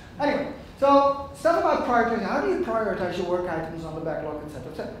 Anyway, so stuff about prioritizing. How do you prioritize your work items on the backlog,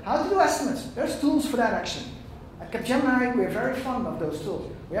 etc., etc.? How to do estimates. There's tools for that, actually. At Capgemini, we're very fond of those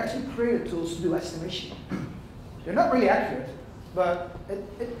tools. We actually created tools to do estimation. They're not really accurate, but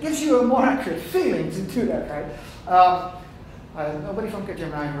it gives you a more accurate feeling to do that, right? Nobody from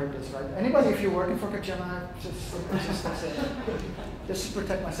Capgemini heard this, right? Anybody, if you're working for Capgemini, just to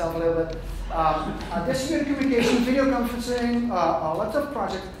protect myself a little bit. Distributed communication, video conferencing, lots of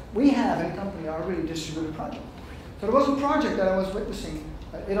projects we have in the company are really distributed projects. So there was a project that I was witnessing,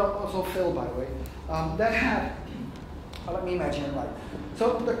 it also failed by the way, that had, let me imagine it right.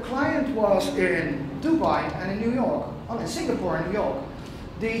 So the client was in Dubai and in New York, in Singapore and New York.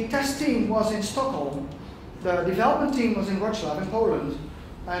 The test team was in Stockholm. The development team was in Wrocław in Poland,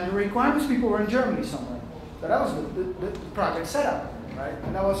 and the requirements people were in Germany somewhere. So that was the project setup, right?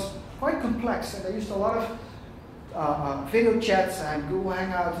 And that was quite complex, and they used a lot of video chats and Google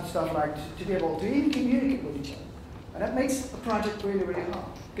Hangouts and stuff like to be able to even communicate with each other. And that makes a project really, really hard.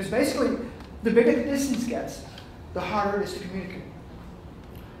 Because basically, the bigger the distance gets, the harder it is to communicate.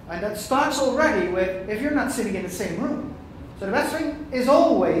 And that starts already with if you're not sitting in the same room. So the best thing is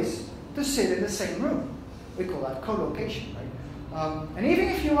always to sit in the same room. We call that co-location, right? And even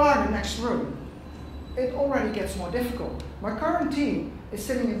if you are in the next room, it already gets more difficult. My current team is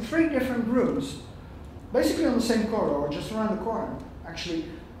sitting in 3 different rooms, basically on the same corridor, just around the corner, actually,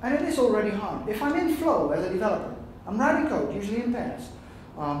 and it is already hard. If I'm in flow as a developer, I'm writing code, usually in pairs,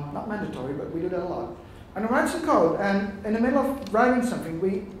 not mandatory, but we do that a lot. And I write some code, and in the middle of writing something,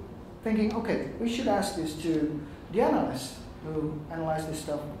 we thinking, okay, we should ask this to the analyst who analyzed this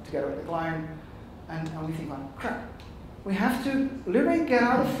stuff together with the client, and we think, well, crap, we have to literally get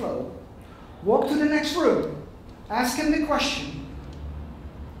out of flow, walk to the next room, ask him the question,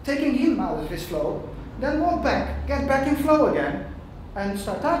 taking him out of his flow, then walk back, get back in flow again, and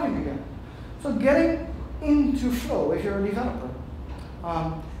start typing again. So getting into flow, if you're a developer,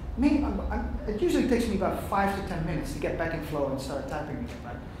 it usually takes me about 5 to 10 minutes to get back in flow and start typing again,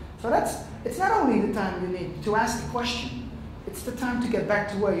 right? So it's not only the time you need to ask the question, it's the time to get back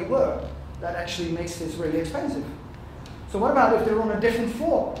to where you were that actually makes this really expensive. So what about if they're on a different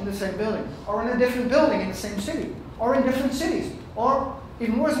floor in the same building, or in a different building in the same city, or in different cities, or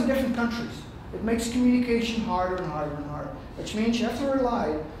even worse, in different countries? It makes communication harder and harder and harder, which means you have to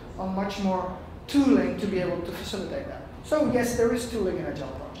rely on much more tooling to be able to facilitate that. So yes, there is tooling in Agile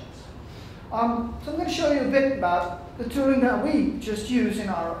projects. So I'm going to show you a bit about the tooling that we just use in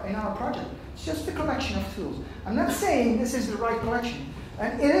our project. It's just a collection of tools. I'm not saying this is the right collection,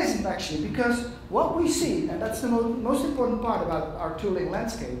 and it isn't actually, because what we see, and that's the most important part about our tooling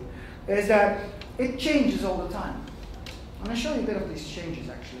landscape, is that it changes all the time. I'm going to show you a bit of these changes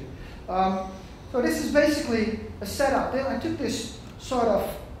actually. So this is basically a setup. I took this sort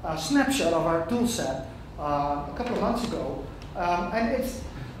of snapshot of our tool set a couple of months ago, and it's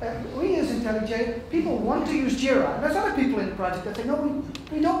we use IntelliJ. People want to use Jira, and there's other people in the project that say, no,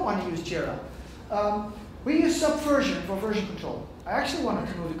 we don't want to use Jira. We use Subversion for version control. I actually wanted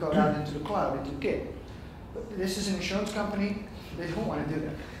to move the code out into the cloud, into Git. But this is an insurance company. They don't want to do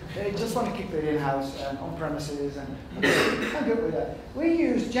that. They just want to keep it in-house and on-premises, and I'm good with that. We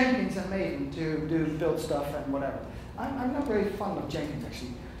use Jenkins and Maven to do build stuff and whatever. I'm not very fond of Jenkins,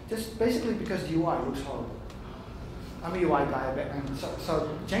 actually. Just basically because the UI looks horrible. I'm a UI guy, and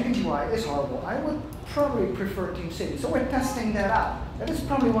so Jenkins UI is horrible. I would probably prefer TeamCity. So we're testing that out. That is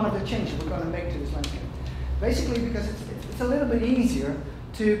probably one of the changes we're going to make to this landscape. Basically because it's a little bit easier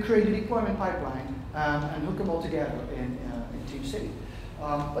to create a deployment pipeline and hook them all together in TeamCity.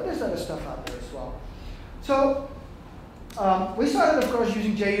 But there's other stuff out there as well. So we started, of course,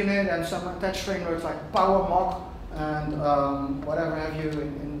 using JUnit and some attached frameworks like PowerMock and whatever have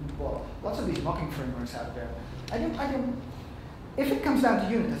you. Well, lots of these mocking frameworks out there. If it comes down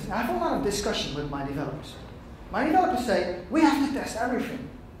to unit testing, I have a lot of discussion with my developers. My developers say, we have to test everything.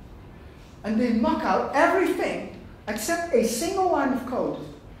 And they mock out everything except a single line of code.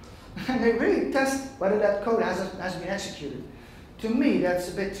 And they really test whether that code has been executed. To me, that's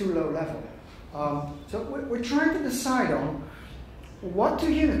a bit too low level. So we're trying to decide on what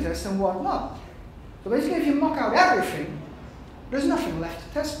to unit test and what not. So basically, if you mock out everything, there's nothing left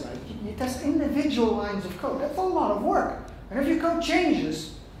to test, right? You test individual lines of code. That's a lot of work. And if your code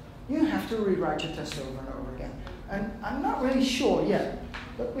changes, you have to rewrite your test over and over again. And I'm not really sure yet,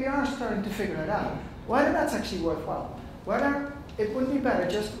 but we are starting to figure that out. Whether that's actually worthwhile. Whether it would be better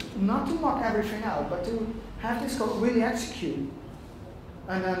just not to mock everything out, but to have this code really execute.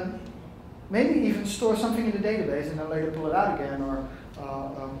 And then maybe even store something in the database and then later pull it out again, or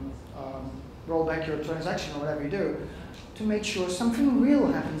roll back your transaction or whatever you do, to make sure something real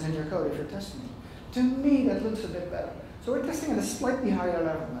happens in your code if you're testing it. To me, that looks a bit better. So we're testing at a slightly higher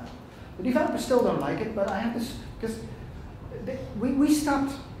level now. The developers still don't like it, but I have this, because we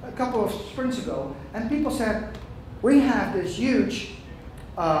stopped a couple of sprints ago, and people said, we have this huge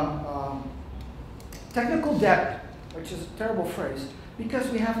technical debt which is a terrible phrase, because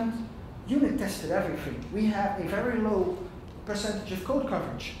we haven't unit tested everything. We have a very low percentage of code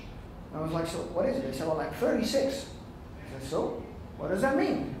coverage. And I was like, so what is it? They said, well, like 36. I said, so what does that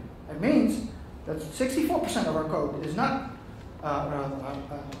mean? It means that 64% of our code is not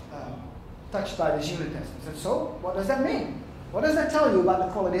touched by this unit test. I said, so what does that mean? What does that tell you about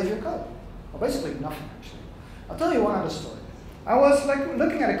the quality of your code? Well, basically nothing, actually. I'll tell you one other story. I was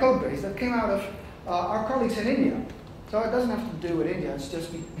looking at a code base that came out of our colleagues in India. So it doesn't have to do with India. It's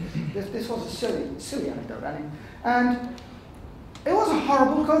just this was a silly anecdote. And it was a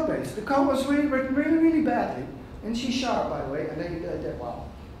horrible code base. The code was written really badly in C#, by the way. And they did well.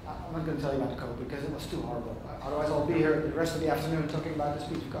 I'm not going to tell you about the code because it was too horrible. Otherwise, I'll be here the rest of the afternoon talking about this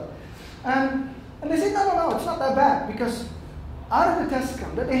piece of code. And they said, no, it's not that bad because out of the test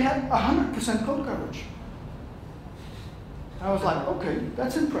come that they had 100% code coverage. I was like, okay,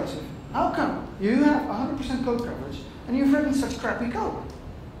 that's impressive. How come you have 100% code coverage and you've written such crappy code?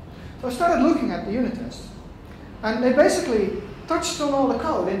 So I started looking at the unit test. And they basically touched on all the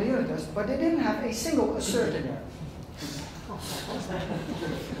code in the unit test, but they didn't have a single assert in there.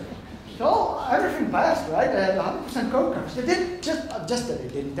 So everything passed, right? They had 100% code coverage. They didn't just that they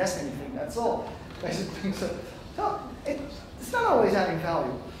didn't test anything. That's all, basically. So it's not always adding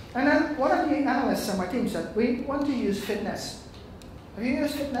value. And then one of the analysts on my team said, we want to use Fitness. Have you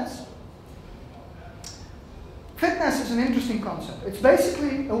used Fitness? Fitness is an interesting concept. It's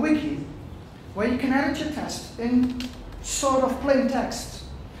basically a wiki where you can edit your test in sort of plain text.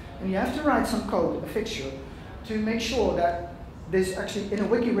 And you have to write some code, a fixture, to make sure that this actually, in a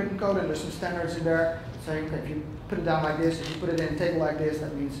wiki written code, and there's some standards in there saying, okay, if you put it down like this, if you put it in a table like this,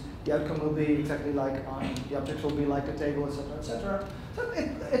 that means the outcome will be exactly like, the objects will be like the table, etc., etc. So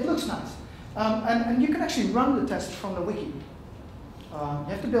it looks nice. And you can actually run the test from the wiki. You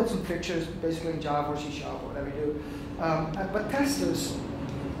have to build some fixtures, basically in Java or C# or whatever you do. But testers,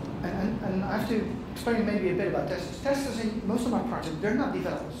 and I have to explain maybe a bit about testers. Testers in most of my projects, they're not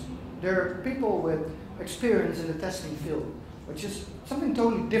developers. They're people with experience in the testing field, which is something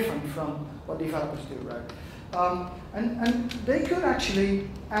totally different from what developers do, right? And they could actually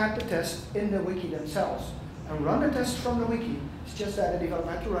add the test in the wiki themselves and run the test from the wiki. It's just that the developer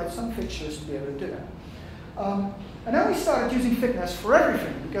had to write some fixtures to be able to do that. And then we started using Fitness for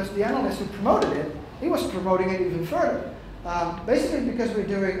everything because the analyst who promoted it, he was promoting it even further. Basically because we're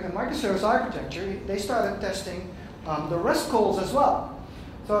doing a microservice architecture, they started testing the REST calls as well.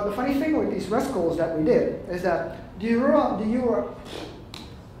 So the funny thing with these REST calls that we did is that the URL,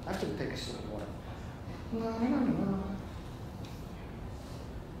 I have to take a sip of water.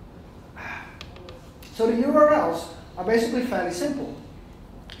 So the URLs are basically fairly simple.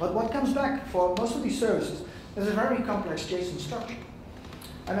 But what comes back for most of these services is a very complex JSON structure.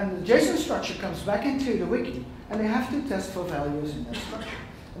 And then the JSON structure comes back into the wiki, and they have to test for values in that structure.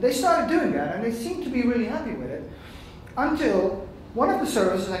 And they started doing that, and they seemed to be really happy with it, until one of the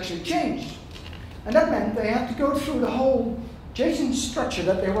services actually changed. And that meant they had to go through the whole JSON structure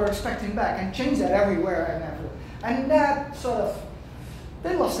that they were expecting back and change that everywhere and everywhere. And that sort of,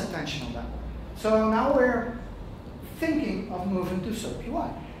 they lost attention on that one. So now we're thinking of moving to SOAP UI,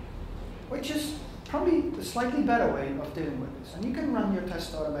 which is probably the slightly better way of dealing with this. And you can run your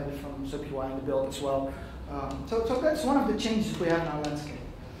test automated from SOAP UI in the build as well. So that's one of the changes we have in our landscape.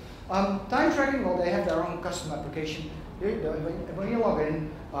 Time tracking, well, they have their own custom application. When you log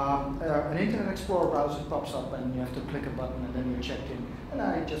in, an Internet Explorer browser pops up and you have to click a button and then you're checked in. And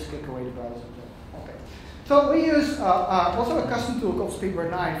then you just click away the browser. Okay. So we use also a custom tool called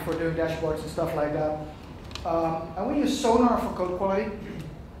Speedbird 9 for doing dashboards and stuff like that. And we use Sonar for code quality.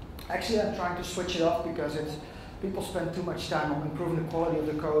 Actually, I'm trying to switch it off because people spend too much time on improving the quality of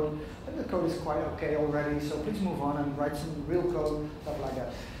the code. And the code is quite okay already, so please move on and write some real code, stuff like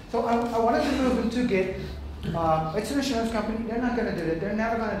that. So I wanted to move into Git. It's an insurance company. They're not going to do it. They're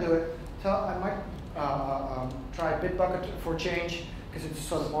never going to do it. So I might try Bitbucket for change because it's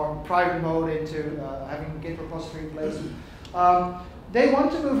sort of more private mode into having Git repository in place. They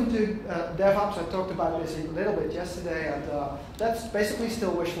want to move into DevOps. I talked about this a little bit yesterday, and that's basically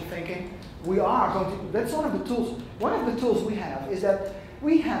still wishful thinking. We are going to, that's one of the tools. One of the tools we have is that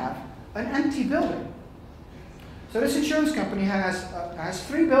we have an empty building. So this insurance company has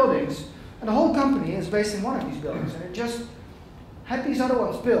 3 buildings, and the whole company is based in one of these buildings. And it just had these other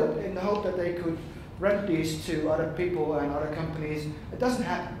ones built in the hope that they could rent these to other people and other companies. It doesn't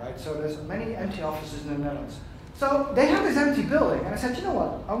happen, right? So there's many empty offices in the Netherlands. So they have this empty building, and I said, you know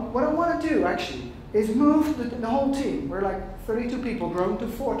what I want to do, actually, is move the whole team. We're like 32 people, grown to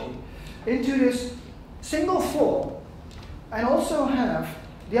 40, into this single floor, and also have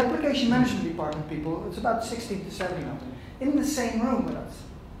the application management department people, it's about 60 to 70 of them, in the same room with us.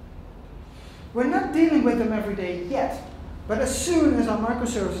 We're not dealing with them every day yet, but as soon as our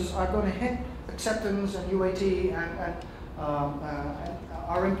microservices are going to hit acceptance and UAT and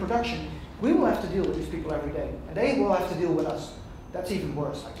are in production, we will have to deal with these people every day, and they will have to deal with us. That's even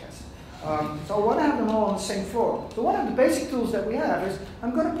worse, I guess. So I want to have them all on the same floor. So one of the basic tools that we have is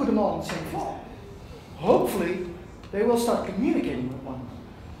I'm going to put them all on the same floor. Hopefully, they will start communicating with one another.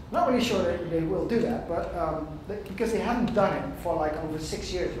 Not really sure that they will do that, but because they haven't done it for like over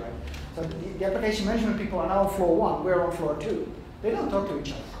 6 years, right? So the application management people are now on floor 1, we're on floor 2. They don't talk to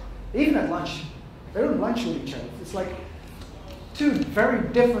each other. Even at lunch, they don't lunch with each other. It's like two very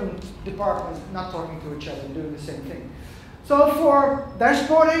different departments not talking to each other and doing the same thing. So for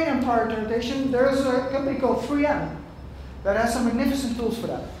dashboarding and prioritization, there's a company called 3M that has some magnificent tools for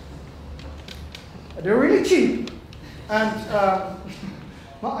that. They're really cheap, and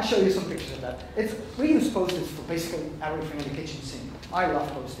well, I'll show you some pictures of that. We use Post-its for basically everything in the kitchen sink. I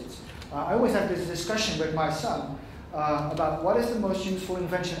love Post-its. I always have this discussion with my son about what is the most useful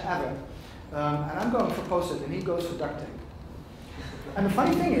invention ever. And I'm going for Post-it, and he goes for duct tape. And the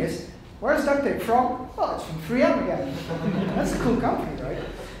funny thing is, where's duct tape from? Well, it's from 3M again. That's a cool company, right?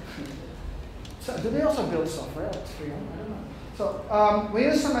 So do they also build software at 3M? I don't know. So we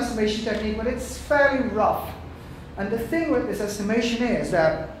use some estimation technique, but it's fairly rough. And the thing with this estimation is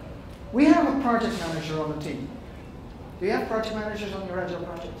that we have a project manager on the team. Do you have project managers on your agile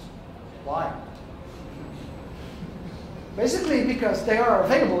projects? Why? Basically because they are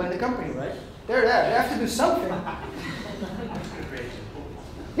available in the company, right? They're there. They have to do something.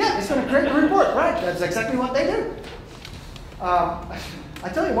 Yeah, it's going to create a report, right? That's exactly what they do. I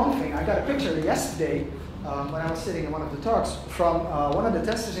tell you one thing. I got a picture yesterday when I was sitting in one of the talks from one of the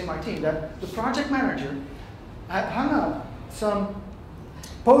testers in my team that the project manager had hung up some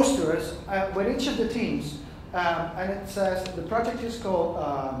posters with each of the teams, and it says the project is called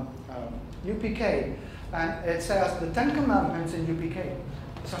UPK, and it says the 10 commandments in UPK.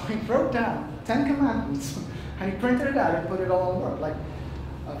 So he wrote down 10 commandments, and he printed it out and put it all on board, like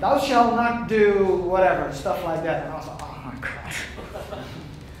thou shalt not do whatever, stuff like that. And I was like, oh my god.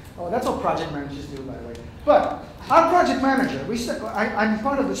 Oh, that's what project managers do, by the way. But our project manager, I'm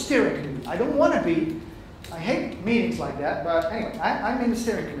part of the steering committee. I don't want to be. I hate meetings like that, but anyway, I'm in the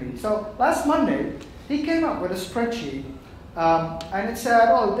steering committee. So last Monday, he came up with a spreadsheet, and it said,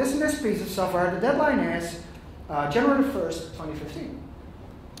 oh, this and this piece of software, the deadline is January 1st, 2015.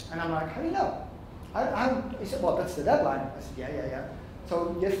 And I'm like, how do you know? He said, well, that's the deadline. I said, yeah.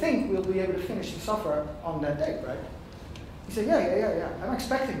 So you think we'll be able to finish the software on that date, right? He said, yeah. I'm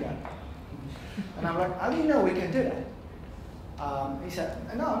expecting that. And I'm like, how do you know we can do that? He said,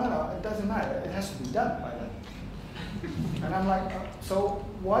 no, it doesn't matter. It has to be done by then. And I'm like, so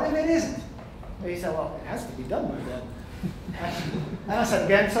what if it isn't? And he said, well, it has to be done by then. And I said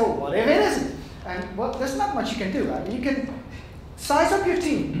again, so what if it isn't? And well, there's not much you can do. Right? You can size up your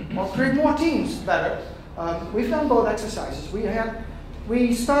team or create more teams better. We've done both exercises.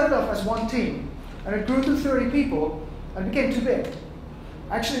 We started off as one team, and it grew to 30 people, and became too big.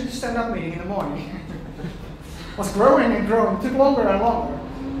 Actually, the stand-up meeting in the morning was growing and growing. It took longer and longer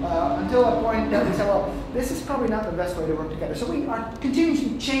until a point that we said, well, this is probably not the best way to work together. So we are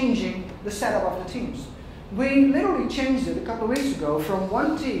continuously changing the setup of the teams. We literally changed it a couple of weeks ago from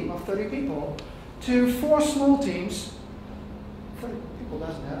one team of 30 people to 4 small teams. 30 people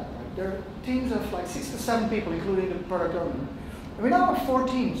doesn't have, right? There are teams of like 6 to 7 people, including the product owner. And we now have 4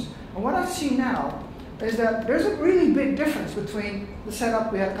 teams. And what I see now is that there's a really big difference between the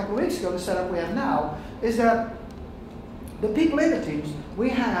setup we had a couple of weeks ago and the setup we have now, is that the people in the teams, we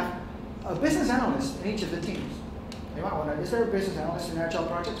have a business analyst in each of the teams. You might wonder, is there a business analyst in Agile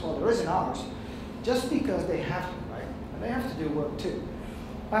projects? Well, there is in ours, just because they have to, right? And they have to do work too.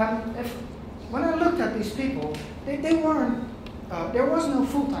 When I looked at these people, they weren't, there was no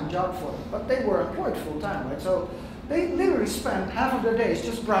full-time job for them, but they were employed full-time, right? So they literally spent half of their days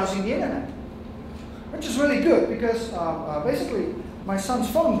just browsing the internet, which is really good because basically my son's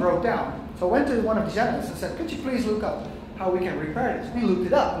phone broke down. So I went to one of these analysts and said, could you please look up how we can repair this? And he looked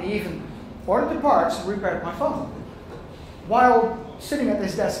it up, and he even ordered the parts and repaired my phone while sitting at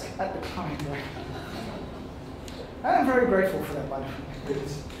his desk at the time. Right? And I'm very grateful for that, by the way.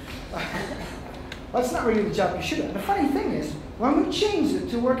 That's not really the job you should have. The funny thing is, when we changed it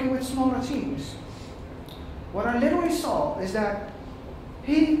to working with smaller teams, what I literally saw is that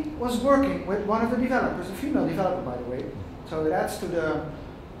he was working with one of the developers, a female developer, by the way. So it adds to the,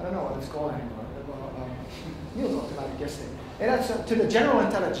 I don't know what it's called anymore. Neil talked about it yesterday. It adds to the general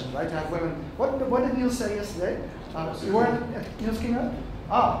intelligence, right? To have women. What did Neil say yesterday? You weren't at Neil's keynote?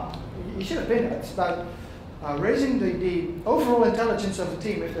 You should have been there. It's about raising the overall intelligence of the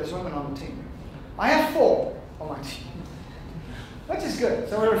team if there's women on the team. I have 4 on my team, which is good.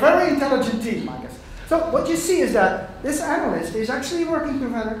 So we're a very intelligent team, I guess. So what you see is that this analyst is actually working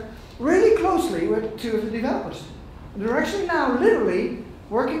together really closely with 2 of the developers. They're actually now literally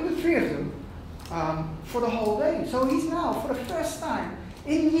working with 3 of them for the whole day. So he's now, for the first time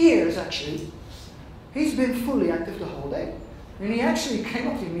in years actually, he's been fully active the whole day. And he actually came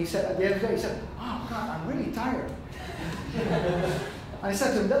up to me, he said, at the end of the day, he said, "Oh God, I'm really tired." I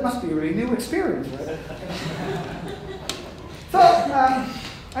said to him, "That must be a really new experience, right?" So,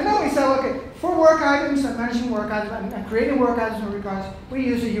 I know he said, okay, for work items and managing work items and creating work items and requirements, we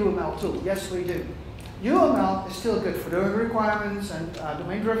use a UML tool. Yes, we do. UML is still good for doing requirements and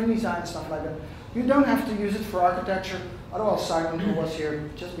domain-driven design and stuff like that. You don't have to use it for architecture. Otherwise, Simon, who was here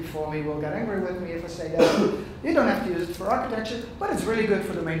just before me, will get angry with me if I say that. You don't have to use it for architecture, but it's really good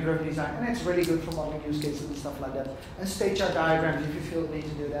for domain-driven design, and it's really good for modeling use cases and stuff like that. And state chart diagrams if you feel the need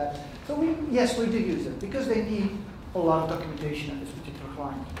to do that. So yes, we do use it because they need a lot of documentation at this particular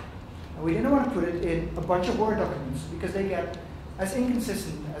client. And we didn't want to put it in a bunch of Word documents because they get as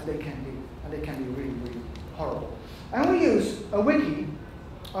inconsistent as they can be, and they can be really, really horrible. And we use a wiki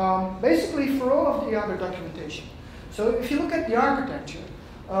basically for all of the other documentation. So if you look at the architecture,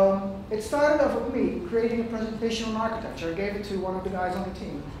 it started off with me creating a presentation on architecture. I gave it to one of the guys on the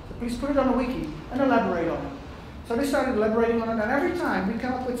team. So please put it on the wiki and elaborate on it. So they started elaborating on it, and every time we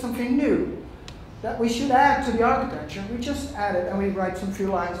come up with something new that we should add to the architecture, we just add it and we write some few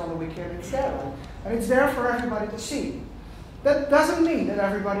lines on the wiki and it's there. Right? And it's there for everybody to see. That doesn't mean that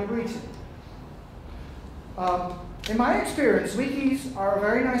everybody reads it. In my experience, wikis are a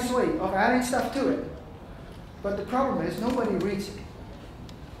very nice way of adding stuff to it. But the problem is nobody reads it.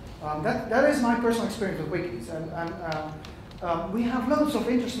 That is my personal experience with wikis. And we have loads of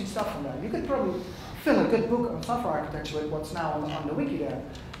interesting stuff on that. You could probably fill a good book on software architecture with what's now on the wiki there.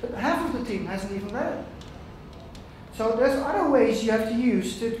 But half of the team hasn't even read it. So there's other ways you have to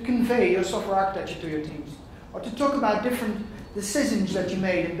use to convey your software architecture to your teams. Or to talk about different decisions that you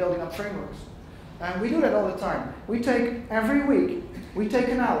made in building up frameworks. And we do that all the time. We take, every week, we take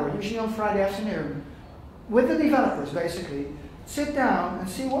an hour, usually on Friday afternoon, with the developers basically, sit down and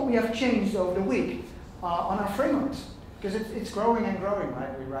see what we have changed over the week on our frameworks. Because it's growing and growing,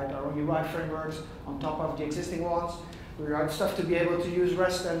 right? We write our own UI frameworks on top of the existing ones. We write stuff to be able to use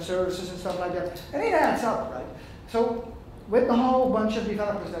REST and services and stuff like that. And it adds up, right? So with the whole bunch of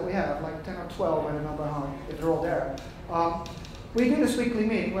developers that we have, like 10 or 12, I don't know how, if they're all there, we do this weekly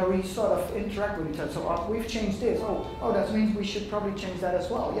meeting where we sort of interact with each other. So we've changed this. Oh, that means we should probably change that as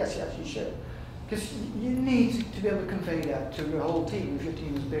well. Yes, you should. Because you need to be able to convey that to your whole team if your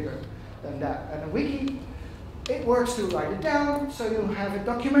team is bigger than that. And a wiki, it works to write it down, so you have it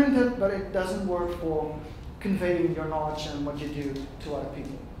documented, but it doesn't work for conveying your knowledge and what you do to other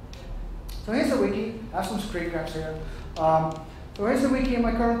people. So here's the wiki. I have some screen grabs here. So here's the wiki in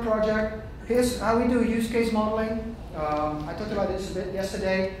my current project. Here's how we do use case modeling. I talked about this a bit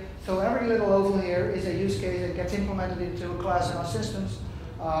yesterday. So every little oval here is a use case that gets implemented into a class in our systems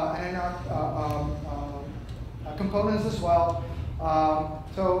and in our components as well.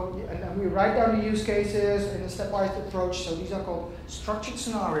 And we write down the use cases in a stepwise approach. So these are called structured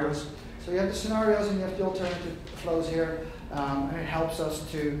scenarios. So you have the scenarios and you have the alternative flows here, and it helps us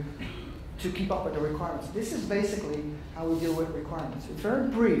to keep up with the requirements. This is basically how we deal with requirements. It's very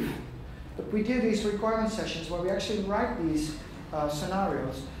brief, but we do these requirement sessions where we actually write these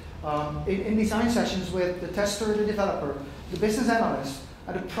scenarios in design sessions with the tester, the developer, the business analyst,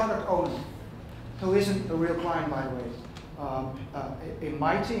 and the product owner, who isn't a real client, by the way. In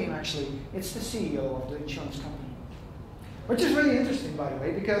my team, actually, it's the CEO of the insurance company. Which is really interesting, by the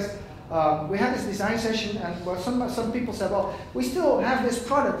way, because we had this design session, and some people said, well, we still have this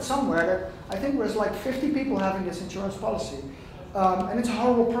product somewhere that I think there's like 50 people having this insurance policy. And it's a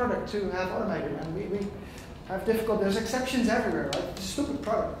horrible product to have automated, and we have difficult, there's exceptions everywhere, right? It's a stupid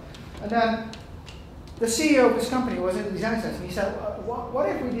product. And then the CEO of this company was in the design session, and he said, what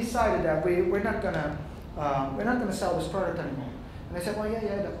if we decided that we're not gonna sell this product anymore? And I said, well,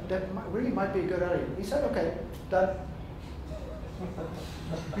 yeah, that really might be a good idea. He said, okay, done.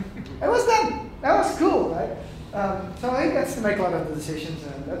 It was done. That was cool, right? So he gets to make a lot of the decisions,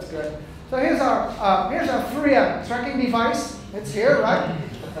 and that's good. So here's our 3M tracking device. It's here, right?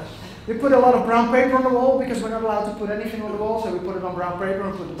 We put a lot of brown paper on the wall because we're not allowed to put anything on the wall, so we put it on brown paper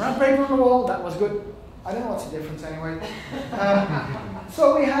and put the brown paper on the wall. That was good. I don't know what's the difference anyway.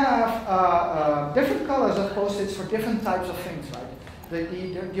 So we have different colors of Post-its for different types of things, right?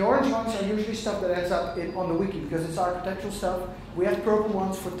 The orange ones are usually stuff that ends up on the wiki because it's architectural stuff. We have purple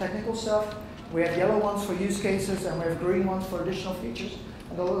ones for technical stuff. We have yellow ones for use cases, and we have green ones for additional features.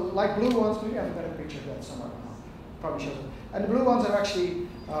 And the light blue ones, maybe I have a better picture of that somewhere. Probably shows it. And the blue ones are actually,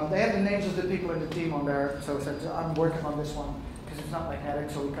 they have the names of the people in the team on there. So it says, I'm working on this one because it's not magnetic,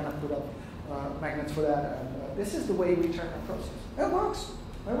 so we kind of put up magnets for that. And this is the way we track our process. It works.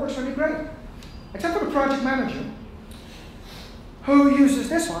 It works really great. Except for the project manager, who uses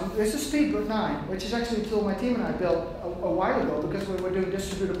this one. This is Speedbird 9, which is actually a tool my team and I built a while ago because we were doing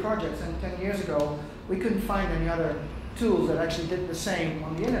distributed projects, and 10 years ago we couldn't find any other tools that actually did the same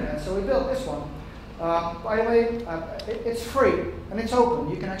on the internet, so we built this one. By the way, it's free and it's open.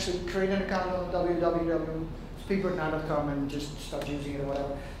 You can actually create an account on www.speedbird9.com and just start using it or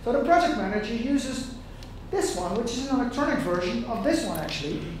whatever. So the project manager uses this one, which is an electronic version of this one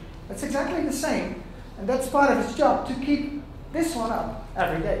actually. It's exactly the same, and that's part of its job, to keep this one up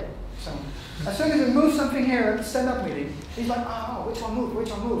every day. So as soon as we move something here at the stand-up meeting, he's like, oh, which one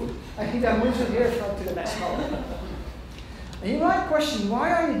moved? And he then moves it here to the next one. And you might question,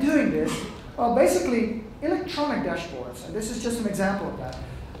 why are you doing this? Well, basically, electronic dashboards, and this is just an example of that,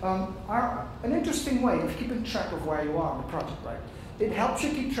 are an interesting way of keeping track of where you are in the project, right? It helps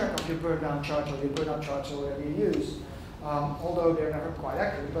you keep track of your burn-down charts or your burn-out charts or whatever you use, although they're never quite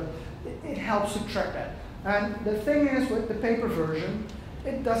accurate, but it helps to track that. And the thing is, with the paper version,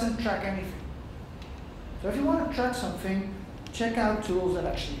 it doesn't track anything. So if you want to track something, check out tools that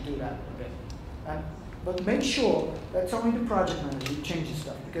actually do that a bit. But make sure that it's only the project manager who changes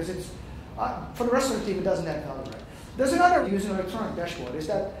stuff, because it's for the rest of the team, it doesn't add value. Right? There's another use in an electronic dashboard, is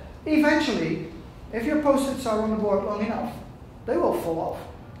that eventually, if your post-its are on the board long enough, they will fall off.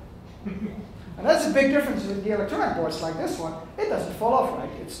 And that's a big difference with the electronic boards like this one. It doesn't fall off, right?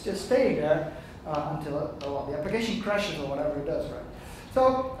 It's just staying there until the application crashes or whatever it does, right?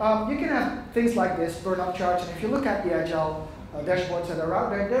 So you can have things like this, burn-up charts, and if you look at the Agile dashboards that are out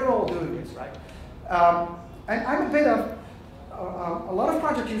there, they're all doing this, right? And I'm a bit of, a lot of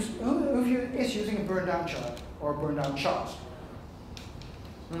projects is using a burn-down chart or burn-down charts.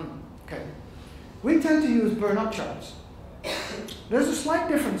 Okay. We tend to use burn-up charts. There's a slight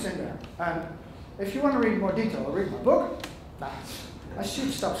difference in there. And if you want to read more detail, read my book. I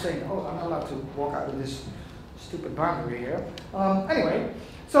should stop saying, oh, I'm not allowed to walk out of this stupid boundary here. Anyway,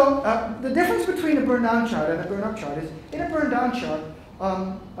 so the difference between a burn-down chart and a burn-up chart is, in a burn-down chart,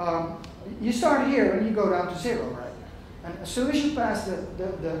 you start here and you go down to 0, right? And as soon as you pass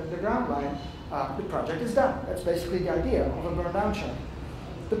the ground line, the project is done. That's basically the idea of a burn-down chart.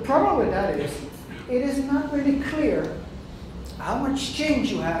 The problem with that is, it is not really clear how much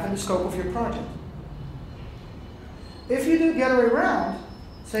change you have in the scope of your project. If you do the other way around,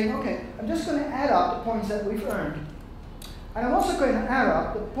 saying, okay, I'm just going to add up the points that we've earned, and I'm also going to add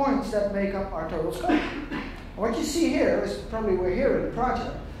up the points that make up our total scope. And what you see here is, probably we're here in the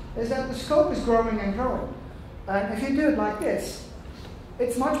project, is that the scope is growing and growing. And if you do it like this,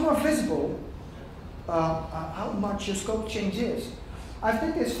 it's much more visible how much your scope change is. I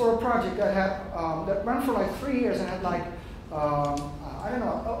did this for a project that had that ran for like 3 years and had like I don't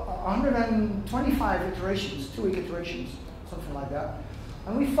know, 125 iterations, 2-week iterations, something like that.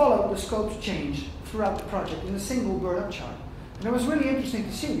 And we followed the scopes change throughout the project in a single burn-up chart. And it was really interesting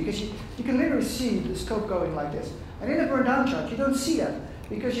to see, because you can literally see the scope going like this. And in a burn-down chart, you don't see that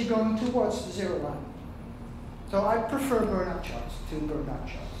because you're going towards the 0 line. So I prefer burn-up charts to burn-down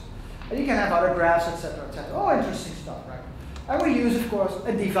charts. And you can have other graphs, etc., etc. All interesting stuff, right? And we use, of course,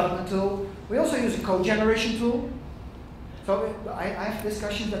 a development tool. We also use a code generation tool. So I have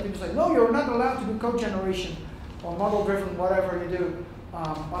discussions that people say, no, you're not allowed to do code generation or model-driven, whatever you do,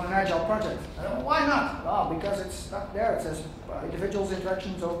 on an Agile project. Why not? Well, because it's not there. It says individuals,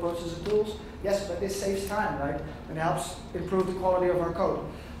 interactions, or processes and tools. Yes, but this saves time, right? And helps improve the quality of our code.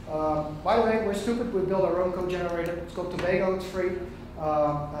 By the way, we're stupid. We build our own code generator. It's called Tobago. It's free.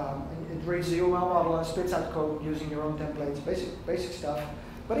 It reads the UML model and spits out code using your own templates, basic stuff.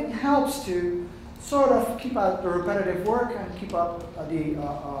 But it helps to sort of keep out the repetitive work and keep up the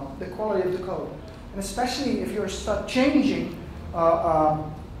quality of the code. And especially if you're start changing,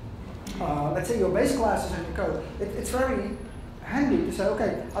 let's say, your base classes in your code, it's very handy to say,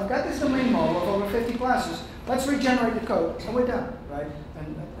 okay, I've got this domain model of over 50 classes. Let's regenerate the code, and we're done, right?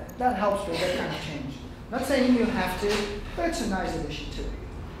 And that helps with that kind of change. Not saying you have to, but it's a nice addition too.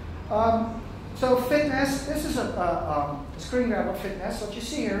 So fitness, this is a screen grab of fitness. What you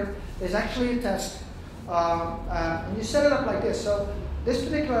see here is actually a test. And you set it up like this. So this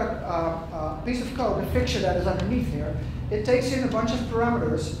particular piece of code, the fixture that is underneath here, it takes in a bunch of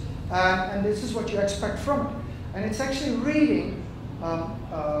parameters, and this is what you expect from it. And it's actually reading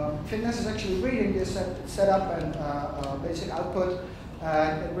Fitness is actually reading this setup and basic output,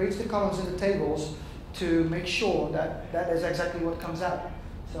 and it reads the columns in the tables to make sure that that is exactly what comes out.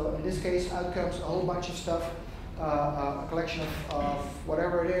 So in this case, out comes a whole bunch of stuff, a collection of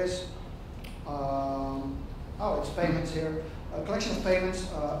whatever it is. It's payments here. A collection of payments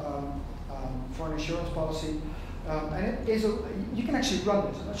for an insurance policy. And it is you can actually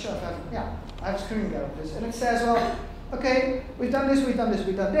run this. I'm not sure if I have a screen grab of this. And it says, well, okay, we've done this, we've done this,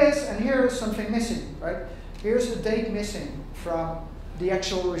 we've done this, and here is something missing, right? Here's the date missing from the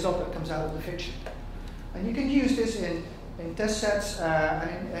actual result that comes out of the fiction. And you can use this in test sets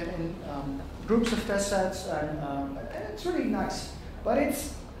and in groups of test sets, and it's really nice. But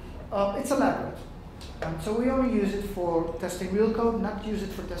it's elaborate. So we only use it for testing real code, not use it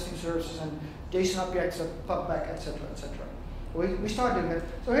for testing services and JSON objects that pop back, etc., etc. We start doing it.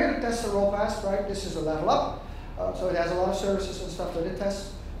 So here the tests are all passed, right? This is a level up. So it has a lot of services and stuff that it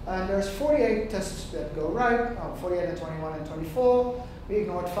tests. And there's 48 tests that go right, 48 and 21 and 24. We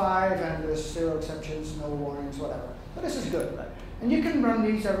ignored 5, and there's 0 exceptions, no warnings, whatever. But this is good, right? And you can run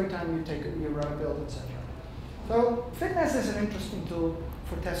these every time you run a build, etc. So Fitness is an interesting tool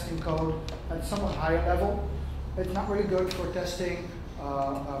for testing code at a somewhat higher level. It's not really good for testing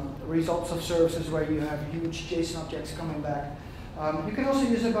results of services where you have huge JSON objects coming back. You can also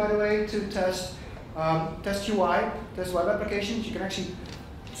use it, by the way, to test UI, test web applications. You can actually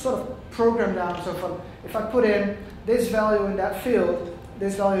sort of program down. So if I put in this value in that field,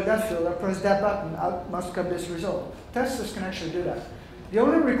 this value in that field, I press that button, out must come this result. Testers can actually do that. The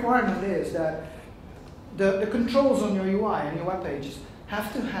only requirement is that the controls on your UI and your web pages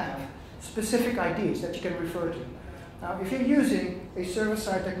have to have specific IDs that you can refer to. Now, if you're using a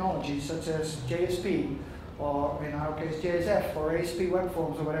server-side technology such as JSP, or in our case JSF, or ASP web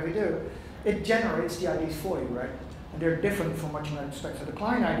forms, or whatever you do, it generates the IDs for you, right? And they're different from what you might expect. So the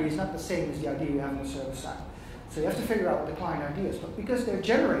client ID is not the same as the ID you have on the server side. So you have to figure out what the client ID is. But because they're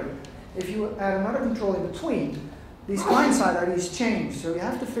generated, if you add another control in between, these client-side IDs change. So you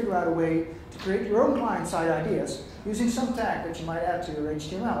have to figure out a way to create your own client-side IDs using some tag that you might add to your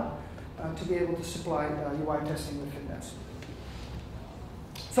HTML to be able to supply UI testing with Fitness.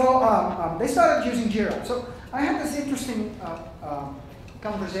 So they started using Jira. So I had this interesting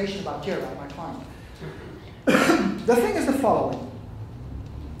conversation about Jira with my client. The thing is the following.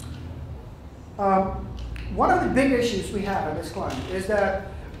 One of the big issues we have at this client is that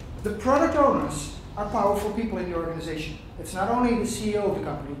the product owners are powerful people in the organization. It's not only the CEO of the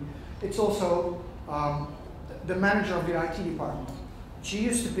company, it's also the manager of the IT department. She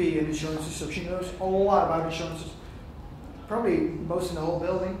used to be in insurances, so she knows a lot about insurances, probably most in the whole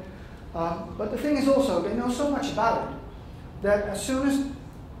building. But the thing is also, they know so much about it that as soon as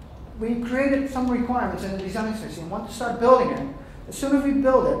we created some requirements in the design stage and want to start building it, as soon as we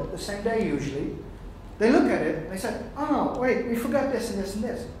build it, the same day usually, they look at it and they say, oh no, wait, we forgot this and this and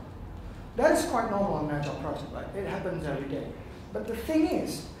this. That is quite normal on an agile project, right? It happens every day. But the thing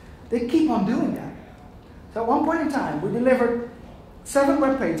is, they keep on doing that. So at one point in time, we delivered 7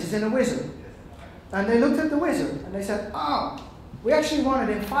 web pages in a wizard. And they looked at the wizard and they said, oh, we actually want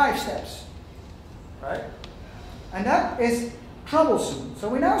it in 5 steps, right? And that is troublesome. So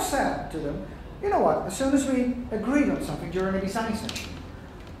we now said to them, you know what, as soon as we agreed on something during a design session,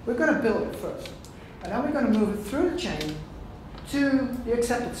 we're going to build it first. And then we're going to move it through the chain to the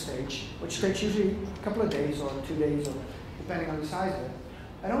accepted stage, which takes usually a couple of days or 2 days, or depending on the size of it.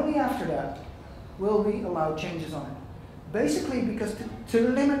 And only after that will we allow changes on it. Basically, because to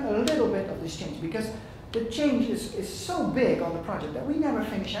limit a little bit of this change, because the change is so big on the project that we never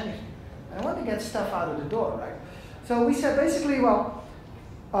finish anything. And I want to get stuff out of the door, right? So we said basically, well,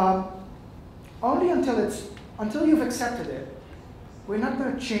 only until you've accepted it, we're not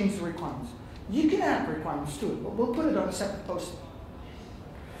going to change the requirements. You can add requirements to it, but we'll put it on a separate post-it.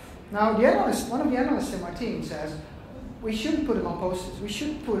 Now, one of the analysts in my team says, we shouldn't put them on post-its, we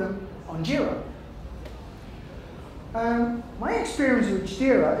should put them on Jira. My experience with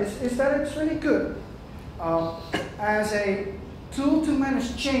Jira is that it's really good as a tool to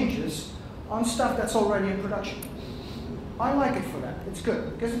manage changes on stuff that's already in production. I like it for that. It's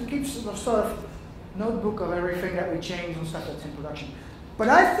good because it keeps a sort of notebook of everything that we change on stuff that's in production. But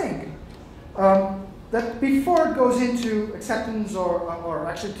I think that before it goes into acceptance or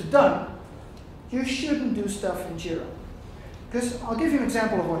actually to done, you shouldn't do stuff in Jira. Because I'll give you an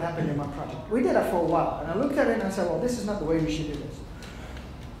example of what happened in my project. We did that for a while, and I looked at it and I said, well, this is not the way we should do this.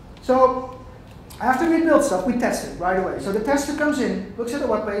 So after we build stuff, we test it right away. So the tester comes in, looks at the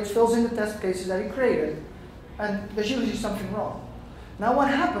web page, fills in the test cases that he created, and there's usually something wrong. Now what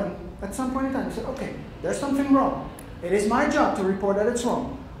happened, at some point in time, we said, okay, there's something wrong. It is my job to report that it's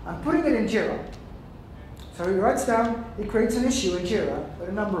wrong. I'm putting it in Jira. So he writes down, he creates an issue in Jira with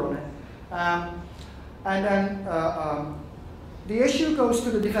a number on it. And then the issue goes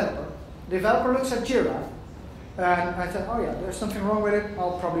to the developer. The developer looks at Jira, and I said, oh yeah, there's something wrong with it,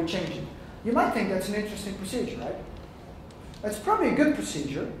 I'll probably change it. You might think that's an interesting procedure, right? It's probably a good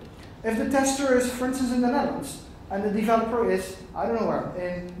procedure if the tester is, for instance, in the Netherlands, and the developer is, I don't know where,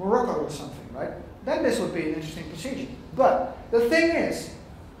 in Morocco or something, right? Then this would be an interesting procedure. But the thing is,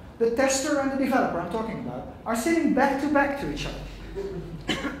 the tester and the developer I'm talking about are sitting back to each other.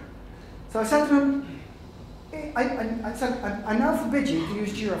 So I said to him, I said, I now forbid you to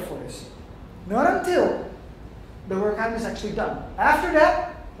use Jira for this. Not until the work item is actually done. After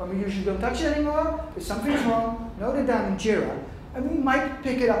that, when we usually don't touch it anymore, if something's wrong, note it down in Jira, and we might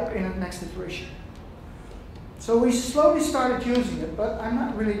pick it up in the next iteration. So we slowly started using it, but I'm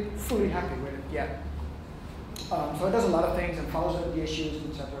not really fully happy with it yet. So it does a lot of things and follows up the issues,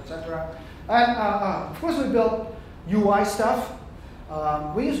 etc., etc. And of course, we built UI stuff.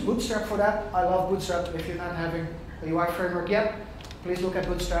 We use Bootstrap for that. I love Bootstrap. If you're not having a UI framework yet, please look at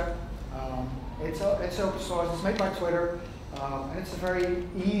Bootstrap. It's open source. It's made by Twitter, and it's a very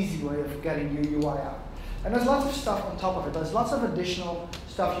easy way of getting your UI out. And there's lots of stuff on top of it. There's lots of additional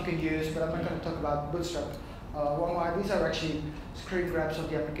stuff you can use, but I'm not going to talk about Bootstrap. These are actually screen grabs of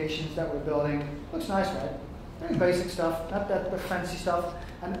the applications that we're building. Looks nice, right? Very basic stuff, not that fancy stuff.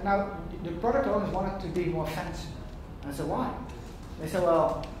 And now the product owners want it to be more fancy. And I said, why? They said,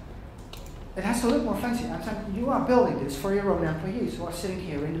 well, it has to look more fancy. I said, you are building this for your own employees who are sitting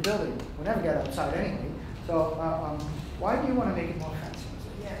here in the building. We'll never get outside anyway. So why do you want to make it more fancy?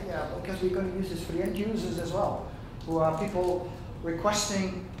 I said, yeah, because we're going to use this for the end users as well, who are people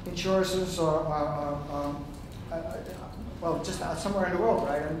requesting insurances or well, just somewhere in the world,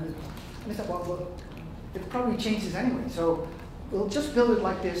 right? And they said, well, it probably changes anyway. So we'll just build it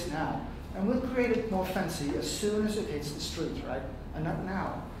like this now. And we'll create it more fancy as soon as it hits the street, right? And not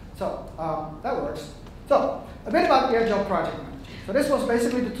now. So that works. So a bit about the Agile Project Manager. So this was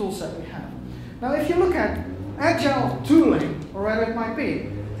basically the tool set we have. Now if you look at Agile tooling, or whatever it might be,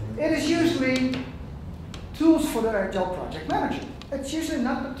 it is usually tools for the Agile Project Manager. It's usually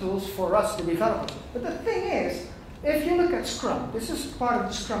not the tools for us, the developers. But the thing is, if you look at Scrum, this is part of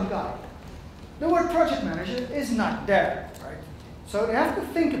the Scrum guide. The word project manager is not there, right? So they have to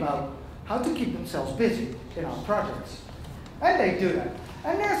think about how to keep themselves busy in our projects. And they do that.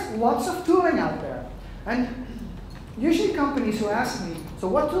 And there's lots of tooling out there. And usually companies who ask me, so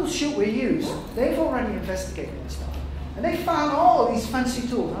what tools should we use? They've already investigated this stuff. And they found all of these fancy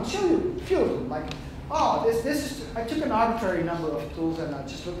tools. I'll show you a few of them. Like, oh, this is, I took an arbitrary number of tools and I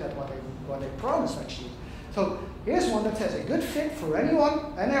just looked at what they promised actually. So here's one that says a good fit for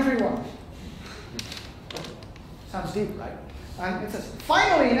anyone and everyone. Sounds deep, right? And it says,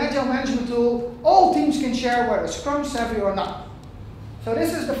 finally, an agile management tool all teams can share whether Scrum savvy or not. So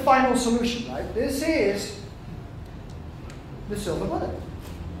this is the final solution, right? This is the silver bullet.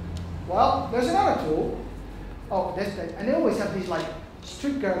 Well, there's another tool. Oh, and they always have these like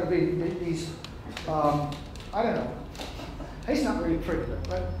street guard, these I don't know. He's not really pretty,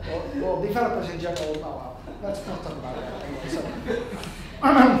 but well, developers in general. Oh well, let's not talk about that anyway.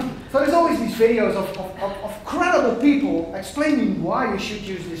 So there's always these videos of credible people explaining why you should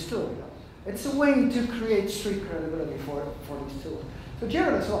use this tool. You know? It's a way to create street credibility for these tools. So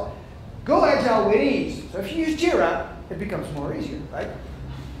Jira as well. Go agile with ease. So if you use Jira, it becomes more easier, right?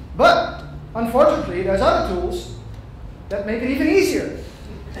 But unfortunately, there's other tools that make it even easier.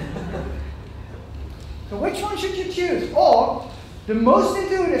 So which one should you choose? Or the most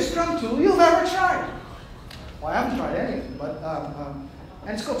intuitive Scrum tool you've ever tried? Well, I haven't tried any of them, but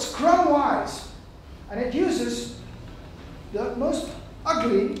and it's called Scrum Wise, and it uses the most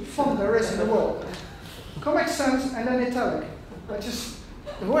ugly font there is in the world. Comic Sans and then italic, which is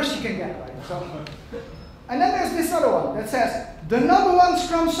the worst you can get, right? So, and then there's this other one that says the #1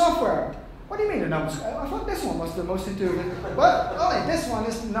 Scrum software. What do you mean the number? I thought this one was the most intuitive. But only this one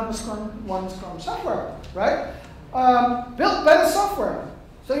is the #1 Scrum software, right? Build better software.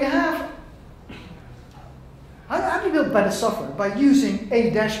 So you have. How do you build better software? By using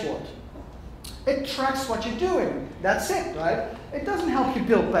a dashboard. It tracks what you're doing. That's it, right? It doesn't help you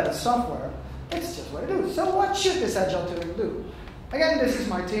build better software. It's just what it does. So what should this agile tooling do? Again, this is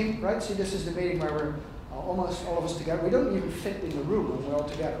my team, right? See, this is the meeting where we're almost all of us together. We don't even fit in the room when we're all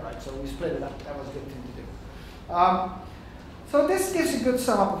together, right? So we split it up. That was a good thing to do. So this gives a good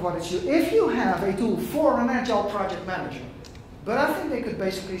sum up of what it's you. If you have a tool for an agile project manager, but I think they could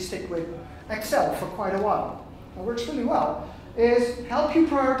basically stick with Excel for quite a while. It works really well. is help you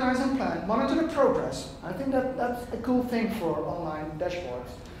prioritize and plan, monitor the progress. I think that's a cool thing for online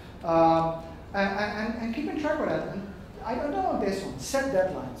dashboards. And keeping track of that. And I don't know this one, set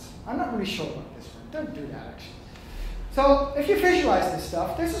deadlines. I'm not really sure about this one. Don't do that, actually. So if you visualize this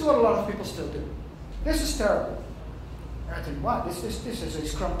stuff, this is what a lot of people still do. This is terrible. And I think, wow, this is a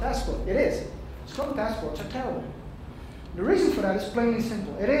Scrum task board. It is. Scrum task boards are terrible. The reason for that is plainly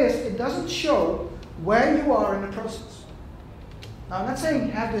simple. It doesn't show where you are in the process. Now, I'm not saying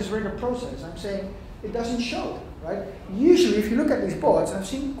have this rigor process. I'm saying it doesn't show it, right? Usually, if you look at these boards, I've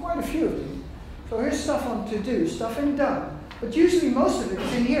seen quite a few of them. So here's stuff on to do, stuff in done. But usually, most of it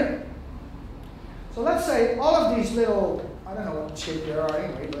is in here. So let's say all of these little, I don't know what shape they are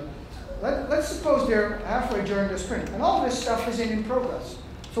anyway, but let's suppose they're halfway during the sprint. And all this stuff is in progress.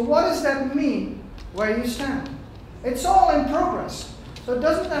 So what does that mean where you stand? It's all in progress. So it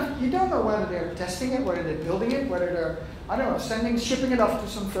doesn't have, you don't know whether they're testing it, whether they're building it, whether they're, I don't know, shipping it off to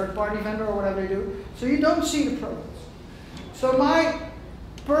some third-party vendor or whatever they do. So you don't see the progress. So my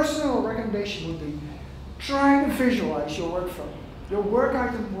personal recommendation would be try to visualize your workflow, your work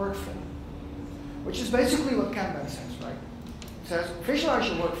item workflow, which is basically what Kanban says, right? It says visualize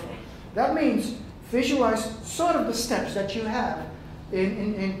your workflow. That means visualize sort of the steps that you have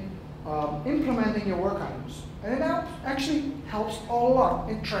in implementing your work items. And it actually helps a lot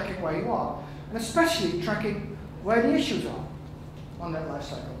in tracking where you are, and especially tracking where the issues are on that life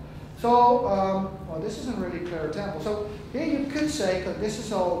cycle. So, well, this isn't really a clear example. So here you could say, because this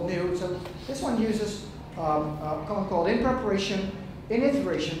is all new, so this one uses a command called in preparation, in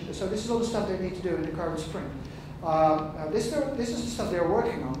iteration. So this is all the stuff they need to do in the current sprint. This is the stuff they're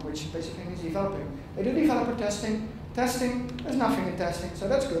working on, which basically means developing. They do developer testing. Testing, there's nothing in testing, so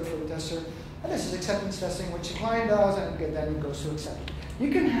that's good for the tester. And this is acceptance testing, which the client does, and then it goes to accept.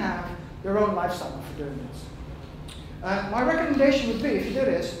 You can have your own life cycle for doing this. My recommendation would be, if you do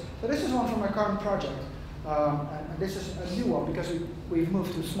this, so this is one from my current project, and this is a new one because we've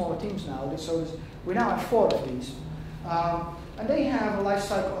moved to smaller teams now, so we now have 4 of these. And they have a life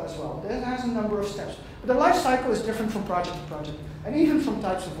cycle as well. It has a number of steps. But the life cycle is different from project to project, and even from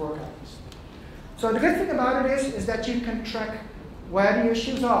types of work items. So the good thing about it is that you can track where the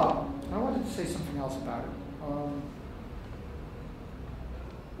issues are. I wanted to say something else about it.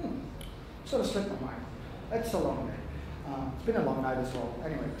 Sort of slipped my mind. It's a long day. It's been a long night as well.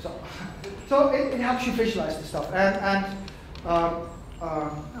 Anyway, so it helps you visualize the stuff. No,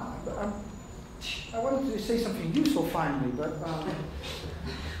 I wanted to say something useful finally, but oh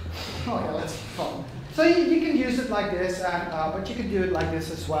yeah, that's fun. So you can use it like this, but you can do it like this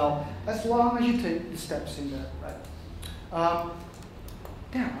as well, as long as you take the steps in there. Right?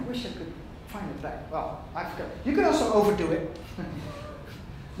 Damn, I wish I could find it back. Well, I forgot. You can also overdo it.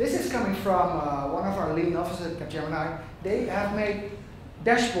 This is coming from one of our leading officers at Capgemini. They have made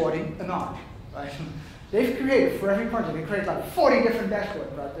dashboarding an art. Right? They've created, for every project, they create like 40 different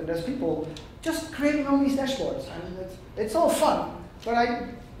dashboards. Right? And there's people just creating all these dashboards. I mean, it's all fun, but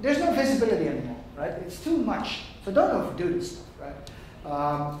there's no visibility anymore. Right? It's too much. So don't overdo this stuff. Right?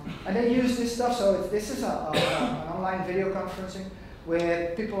 And they use this stuff. So this is an online video conferencing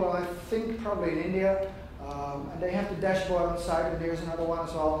with people, I think, probably in India. And they have the dashboard on the side, and there's another one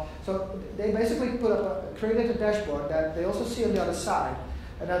as well. So they basically created a dashboard that they also see on the other side,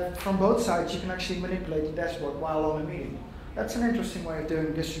 and that from both sides you can actually manipulate the dashboard while on a meeting. That's an interesting way of doing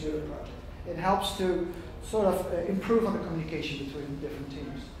a distributed project. It helps to sort of improve on the communication between different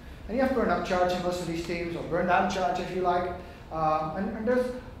teams. And you have burn-up charge in most of these teams, or burn-down charge if you like. And there's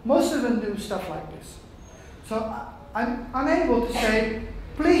most of them do stuff like this. So I'm unable to say,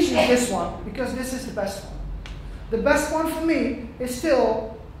 please use this one, because this is the best one. The best one for me is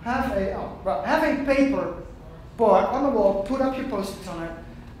still have a paper board on the wall, put up your post-its on it.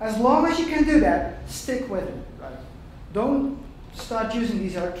 As long as you can do that, stick with it. Right? Don't start using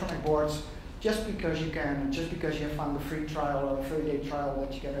these electronic boards just because you can, just because you have found a free trial or a 30-day trial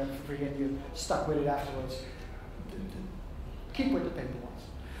that you get for free and you're stuck with it afterwards. Keep with the paper ones.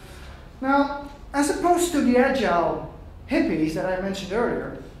 Now, as opposed to the agile hippies that I mentioned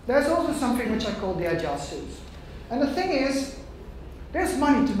earlier, there's also something which I call the agile suits. And the thing is, there's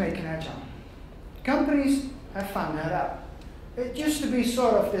money to make in agile. Companies have found that out. It used to be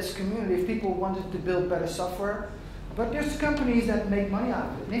sort of this community of people who wanted to build better software, but there's companies that make money out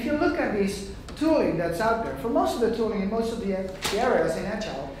of it. And if you look at this tooling that's out there, for most of the tooling in most of the areas in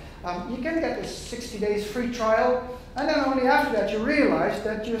agile, you can get this 60 days free trial, and then only after that you realize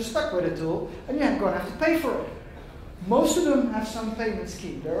that you're stuck with a tool and you're going to have to pay for it. Most of them have some payment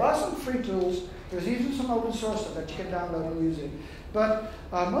scheme. There are some free tools. There's even some open source stuff that you can download and use it. But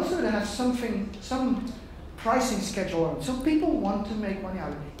most of them have some pricing schedule on it. So people want to make money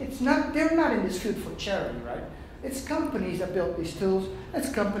out of it. It's not, they're not in this field for charity, right? It's companies that build these tools.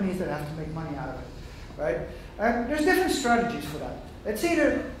 It's companies that have to make money out of it, right? And there's different strategies for that. It's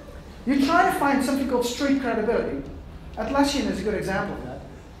either you try to find something called street credibility. Atlassian is a good example of that.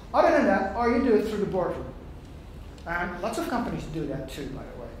 Other than that, or you do it through the boardroom. And lots of companies do that too, by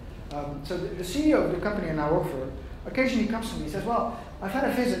the way. So the CEO of the company I now work for occasionally comes to me and says, well, I've had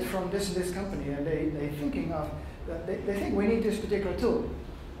a visit from this and this company, and they're thinking of, they think we need this particular tool.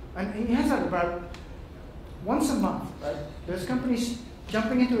 And he has that about once a month, right? There's companies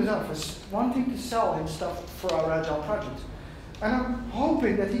jumping into his office, wanting to sell him stuff for our agile projects. And I'm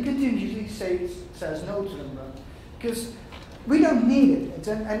hoping that he continually says no to them, right? Because we don't need it.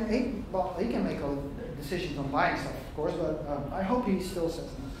 And he can make all decisions on buying stuff, of course, but I hope he still says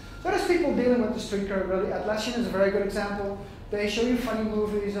no. So there's people dealing with the street credibility. Atlassian is a very good example. They show you funny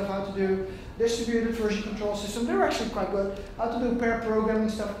movies of how to do distributed version control system. They're actually quite good. How to do pair programming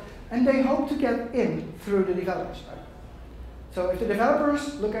stuff. And they hope to get in through the developers, right? So if the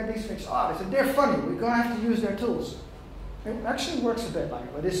developers look at these things, they say, they're funny, we're going to have to use their tools. It actually works a bit like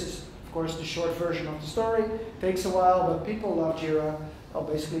it, but this is, of course, the short version of the story. It takes a while, but people love Jira,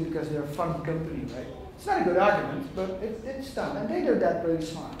 basically because they're a fun company, right? It's not a good argument, but it's done, and they do that really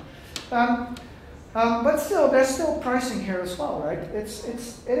smart. But still, there's still pricing here as well, right? It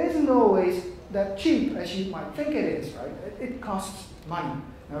isn't always that cheap as you might think it is, right? It costs money.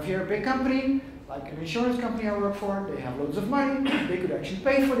 Now, if you're a big company, like an insurance company I work for, they have loads of money, they could actually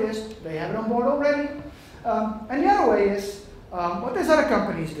pay for this, they have it on board already. And the other way is, what this other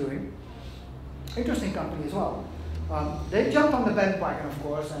company is doing, interesting company as well. They jump on the bandwagon, of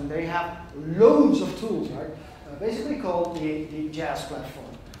course, and they have loads of tools, right? Basically called the Jazz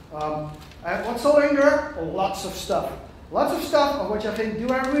platform. And what's all in there? Lots of stuff. Lots of stuff of which I think, do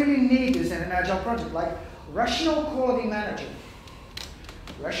I really need this in an agile project? Like rational quality manager,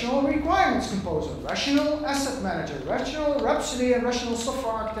 rational requirements composer, rational asset manager, rational Rhapsody and rational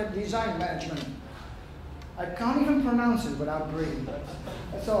software architect design management. I can't even pronounce it without breathing.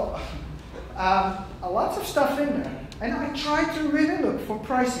 So, lots of stuff in there. And I tried to really look for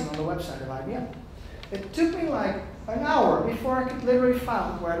pricing on the website of IBM. It took me like an hour before I could literally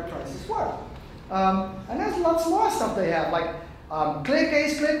find where the prices were. And there's lots more stuff they have, like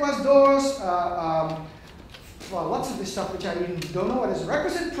ClickAce, ClickWest doors, well, lots of this stuff which I even don't know what is.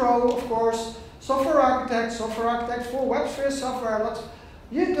 Requisite Pro, of course, software architect for WebSphere software.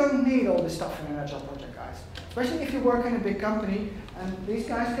 You don't need all this stuff in an agile project, guys. Especially if you work in a big company and these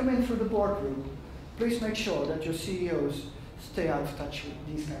guys come in through the boardroom. Please make sure that your CEOs stay out of touch with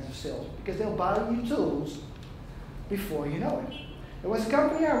these kinds of sales, because they'll buy you tools before you know it. There was a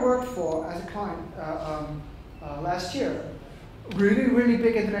company I worked for as a client last year, really, really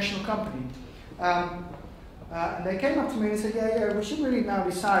big international company. And they came up to me and said, yeah, we should really now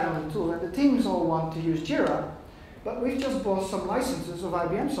decide on the tool. And the teams all want to use Jira, but we've just bought some licenses of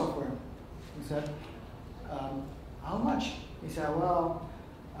IBM software. He said, how much? He said, well,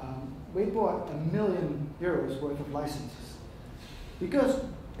 we bought €1 million worth of licenses because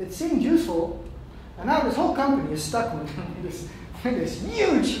it seemed useful, and now this whole company is stuck with this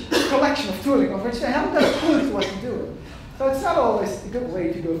huge collection of tooling of which they haven't got a clue what to do with. So it's not always a good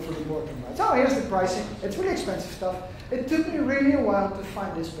way to go through the boardroom. Right? So here's the pricing. It's really expensive stuff. It took me really a while to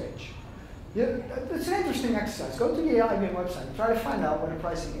find this page. It's an interesting exercise. Go to the IBM website and try to find out what the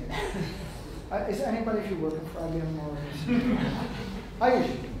pricing is. Is anybody of you working for IBM or? I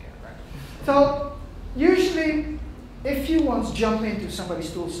usually don't care, right? So usually, if you once jump into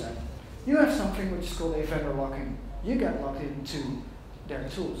somebody's tool set, you have something which is called a vendor lock-in. You get locked into their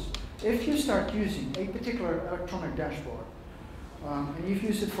tools. If you start using a particular electronic dashboard, and you've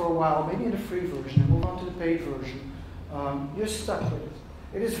used it for a while, maybe in the free version, and move on to the paid version, you're stuck with it.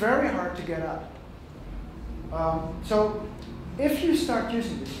 It is very hard to get out. So if you start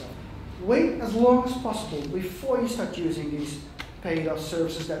using this stuff, wait as long as possible before you start using these paid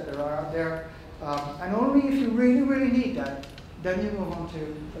services that there are out there. And only if you really, really need that, then you move on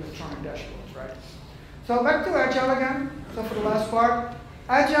to electronic dashboards, right? So back to Agile again. So for the last part,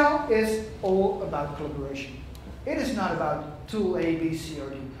 Agile is all about collaboration. It is not about tool A, B, C, or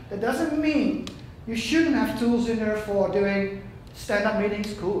D. That doesn't mean you shouldn't have tools in there for doing stand-up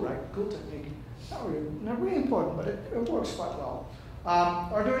meetings. Cool, right? Cool technique. Not really important, but it works quite well.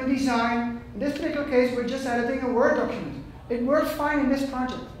 Or doing design. In this particular case, we're just editing a Word document. It works fine in this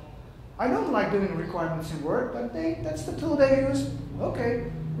project. I don't like doing requirements in Word, but that's the tool they use. Okay,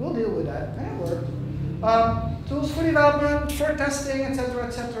 we'll deal with that, and it worked. Tools for development, for testing, etc.,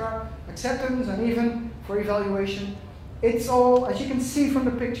 acceptance, and even for evaluation. It's all, as you can see from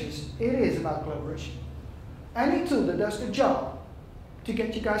the pictures, it is about collaboration. any tool that does the job to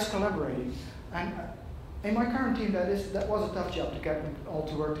get you guys collaborating, and in my current team that was a tough job to get them all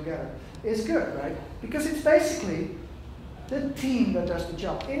to work together, is good, right? Because it's basically the team that does the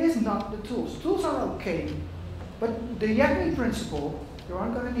job. It is not the tools. Tools are okay, but the Yagni principle, you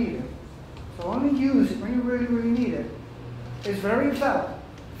aren't going to need it, so only use it when you really, really need it, is very valid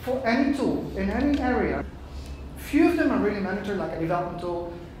for any tool in any area. Few of them are really mandatory, like a development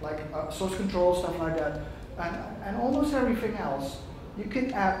tool, like source control, stuff like that, and almost everything else you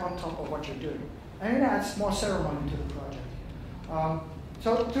can add on top of what you're doing. And it adds more ceremony to the project.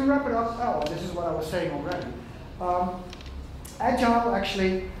 So to wrap it up, this is what I was saying already. Agile,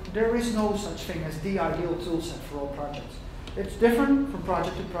 actually, there is no such thing as the ideal tool set for all projects. It's different from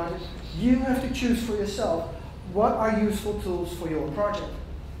project to project. You have to choose for yourself what are useful tools for your project.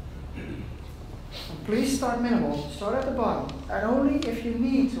 And please start minimal, start at the bottom, and only if you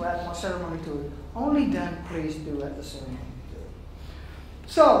need to add more ceremony to it, only then please do add the ceremony to it.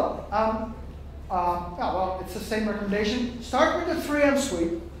 So, well, it's the same recommendation. Start with the 3M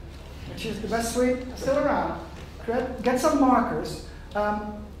suite, which is the best suite still around. Get some markers.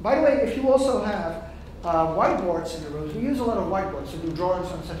 By the way, if you also have whiteboards in the rooms, we use a lot of whiteboards to do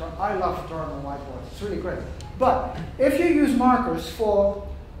drawings, etc. I love drawing on whiteboards. It's really great. But if you use markers for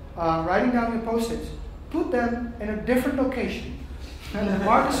writing down your post-its, put them in a different location than the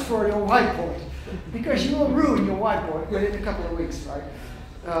markers for your whiteboard, because you will ruin your whiteboard within a couple of weeks, right?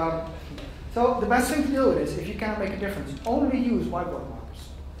 So the best thing to do is, if you can't make a difference, only use whiteboard markers.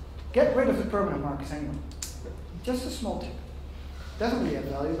 Get rid of the permanent markers anyway. Just a small tip. Doesn't really have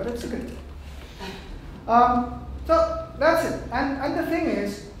value, but it's a good tip. So that's it. And the thing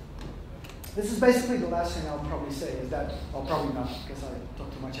is, this is basically the last thing I'll probably say, is that, well, probably not, because I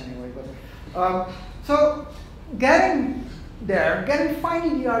talk too much anyway, but so getting there,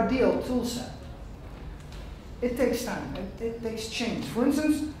 finding the ideal tool set, it takes time, it takes change. For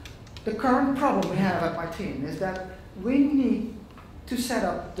instance, the current problem we have at my team is that we need to set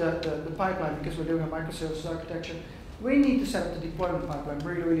up the pipeline, because we're doing a microservices architecture. We need to set up the deployment pipeline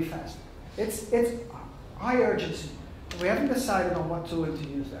really, really fast. It's high urgency. We haven't decided on what tool to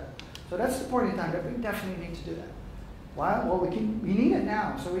use there. So that's the point in time that we definitely need to do that. Why? Well, we need it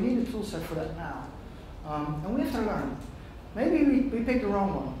now, so we need a tool set for that now. And we have to learn. Maybe we picked the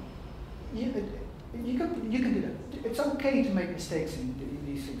wrong one. You can do that. It's okay to make mistakes in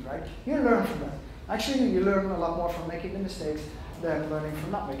these things, right? You learn from that. Actually, you learn a lot more from making the mistakes than learning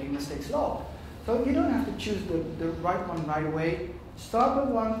from not making mistakes at all. So you don't have to choose the right one right away. Start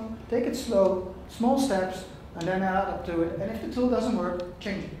with one, take it slow, small steps, and then add up to it. And if the tool doesn't work,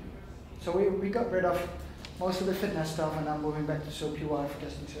 change it. So we got rid of most of the fitness stuff, and I'm moving back to SOAP UI for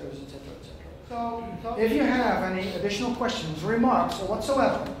testing services, etc., etc. So if you have any additional questions, remarks, or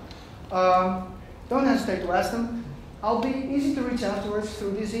whatsoever, don't hesitate to ask them. I'll be easy to reach afterwards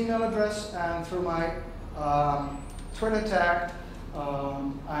through this email address and through my Twitter tag.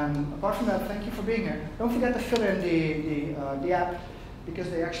 And apart from that, thank you for being here. Don't forget to fill in the app, because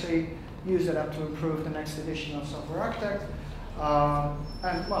they actually use that app to improve the next edition of Software Architect.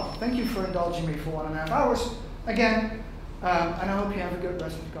 And well, thank you for indulging me for 1.5 hours again, and I hope you have a good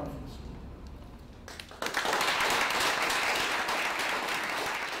rest of the conference.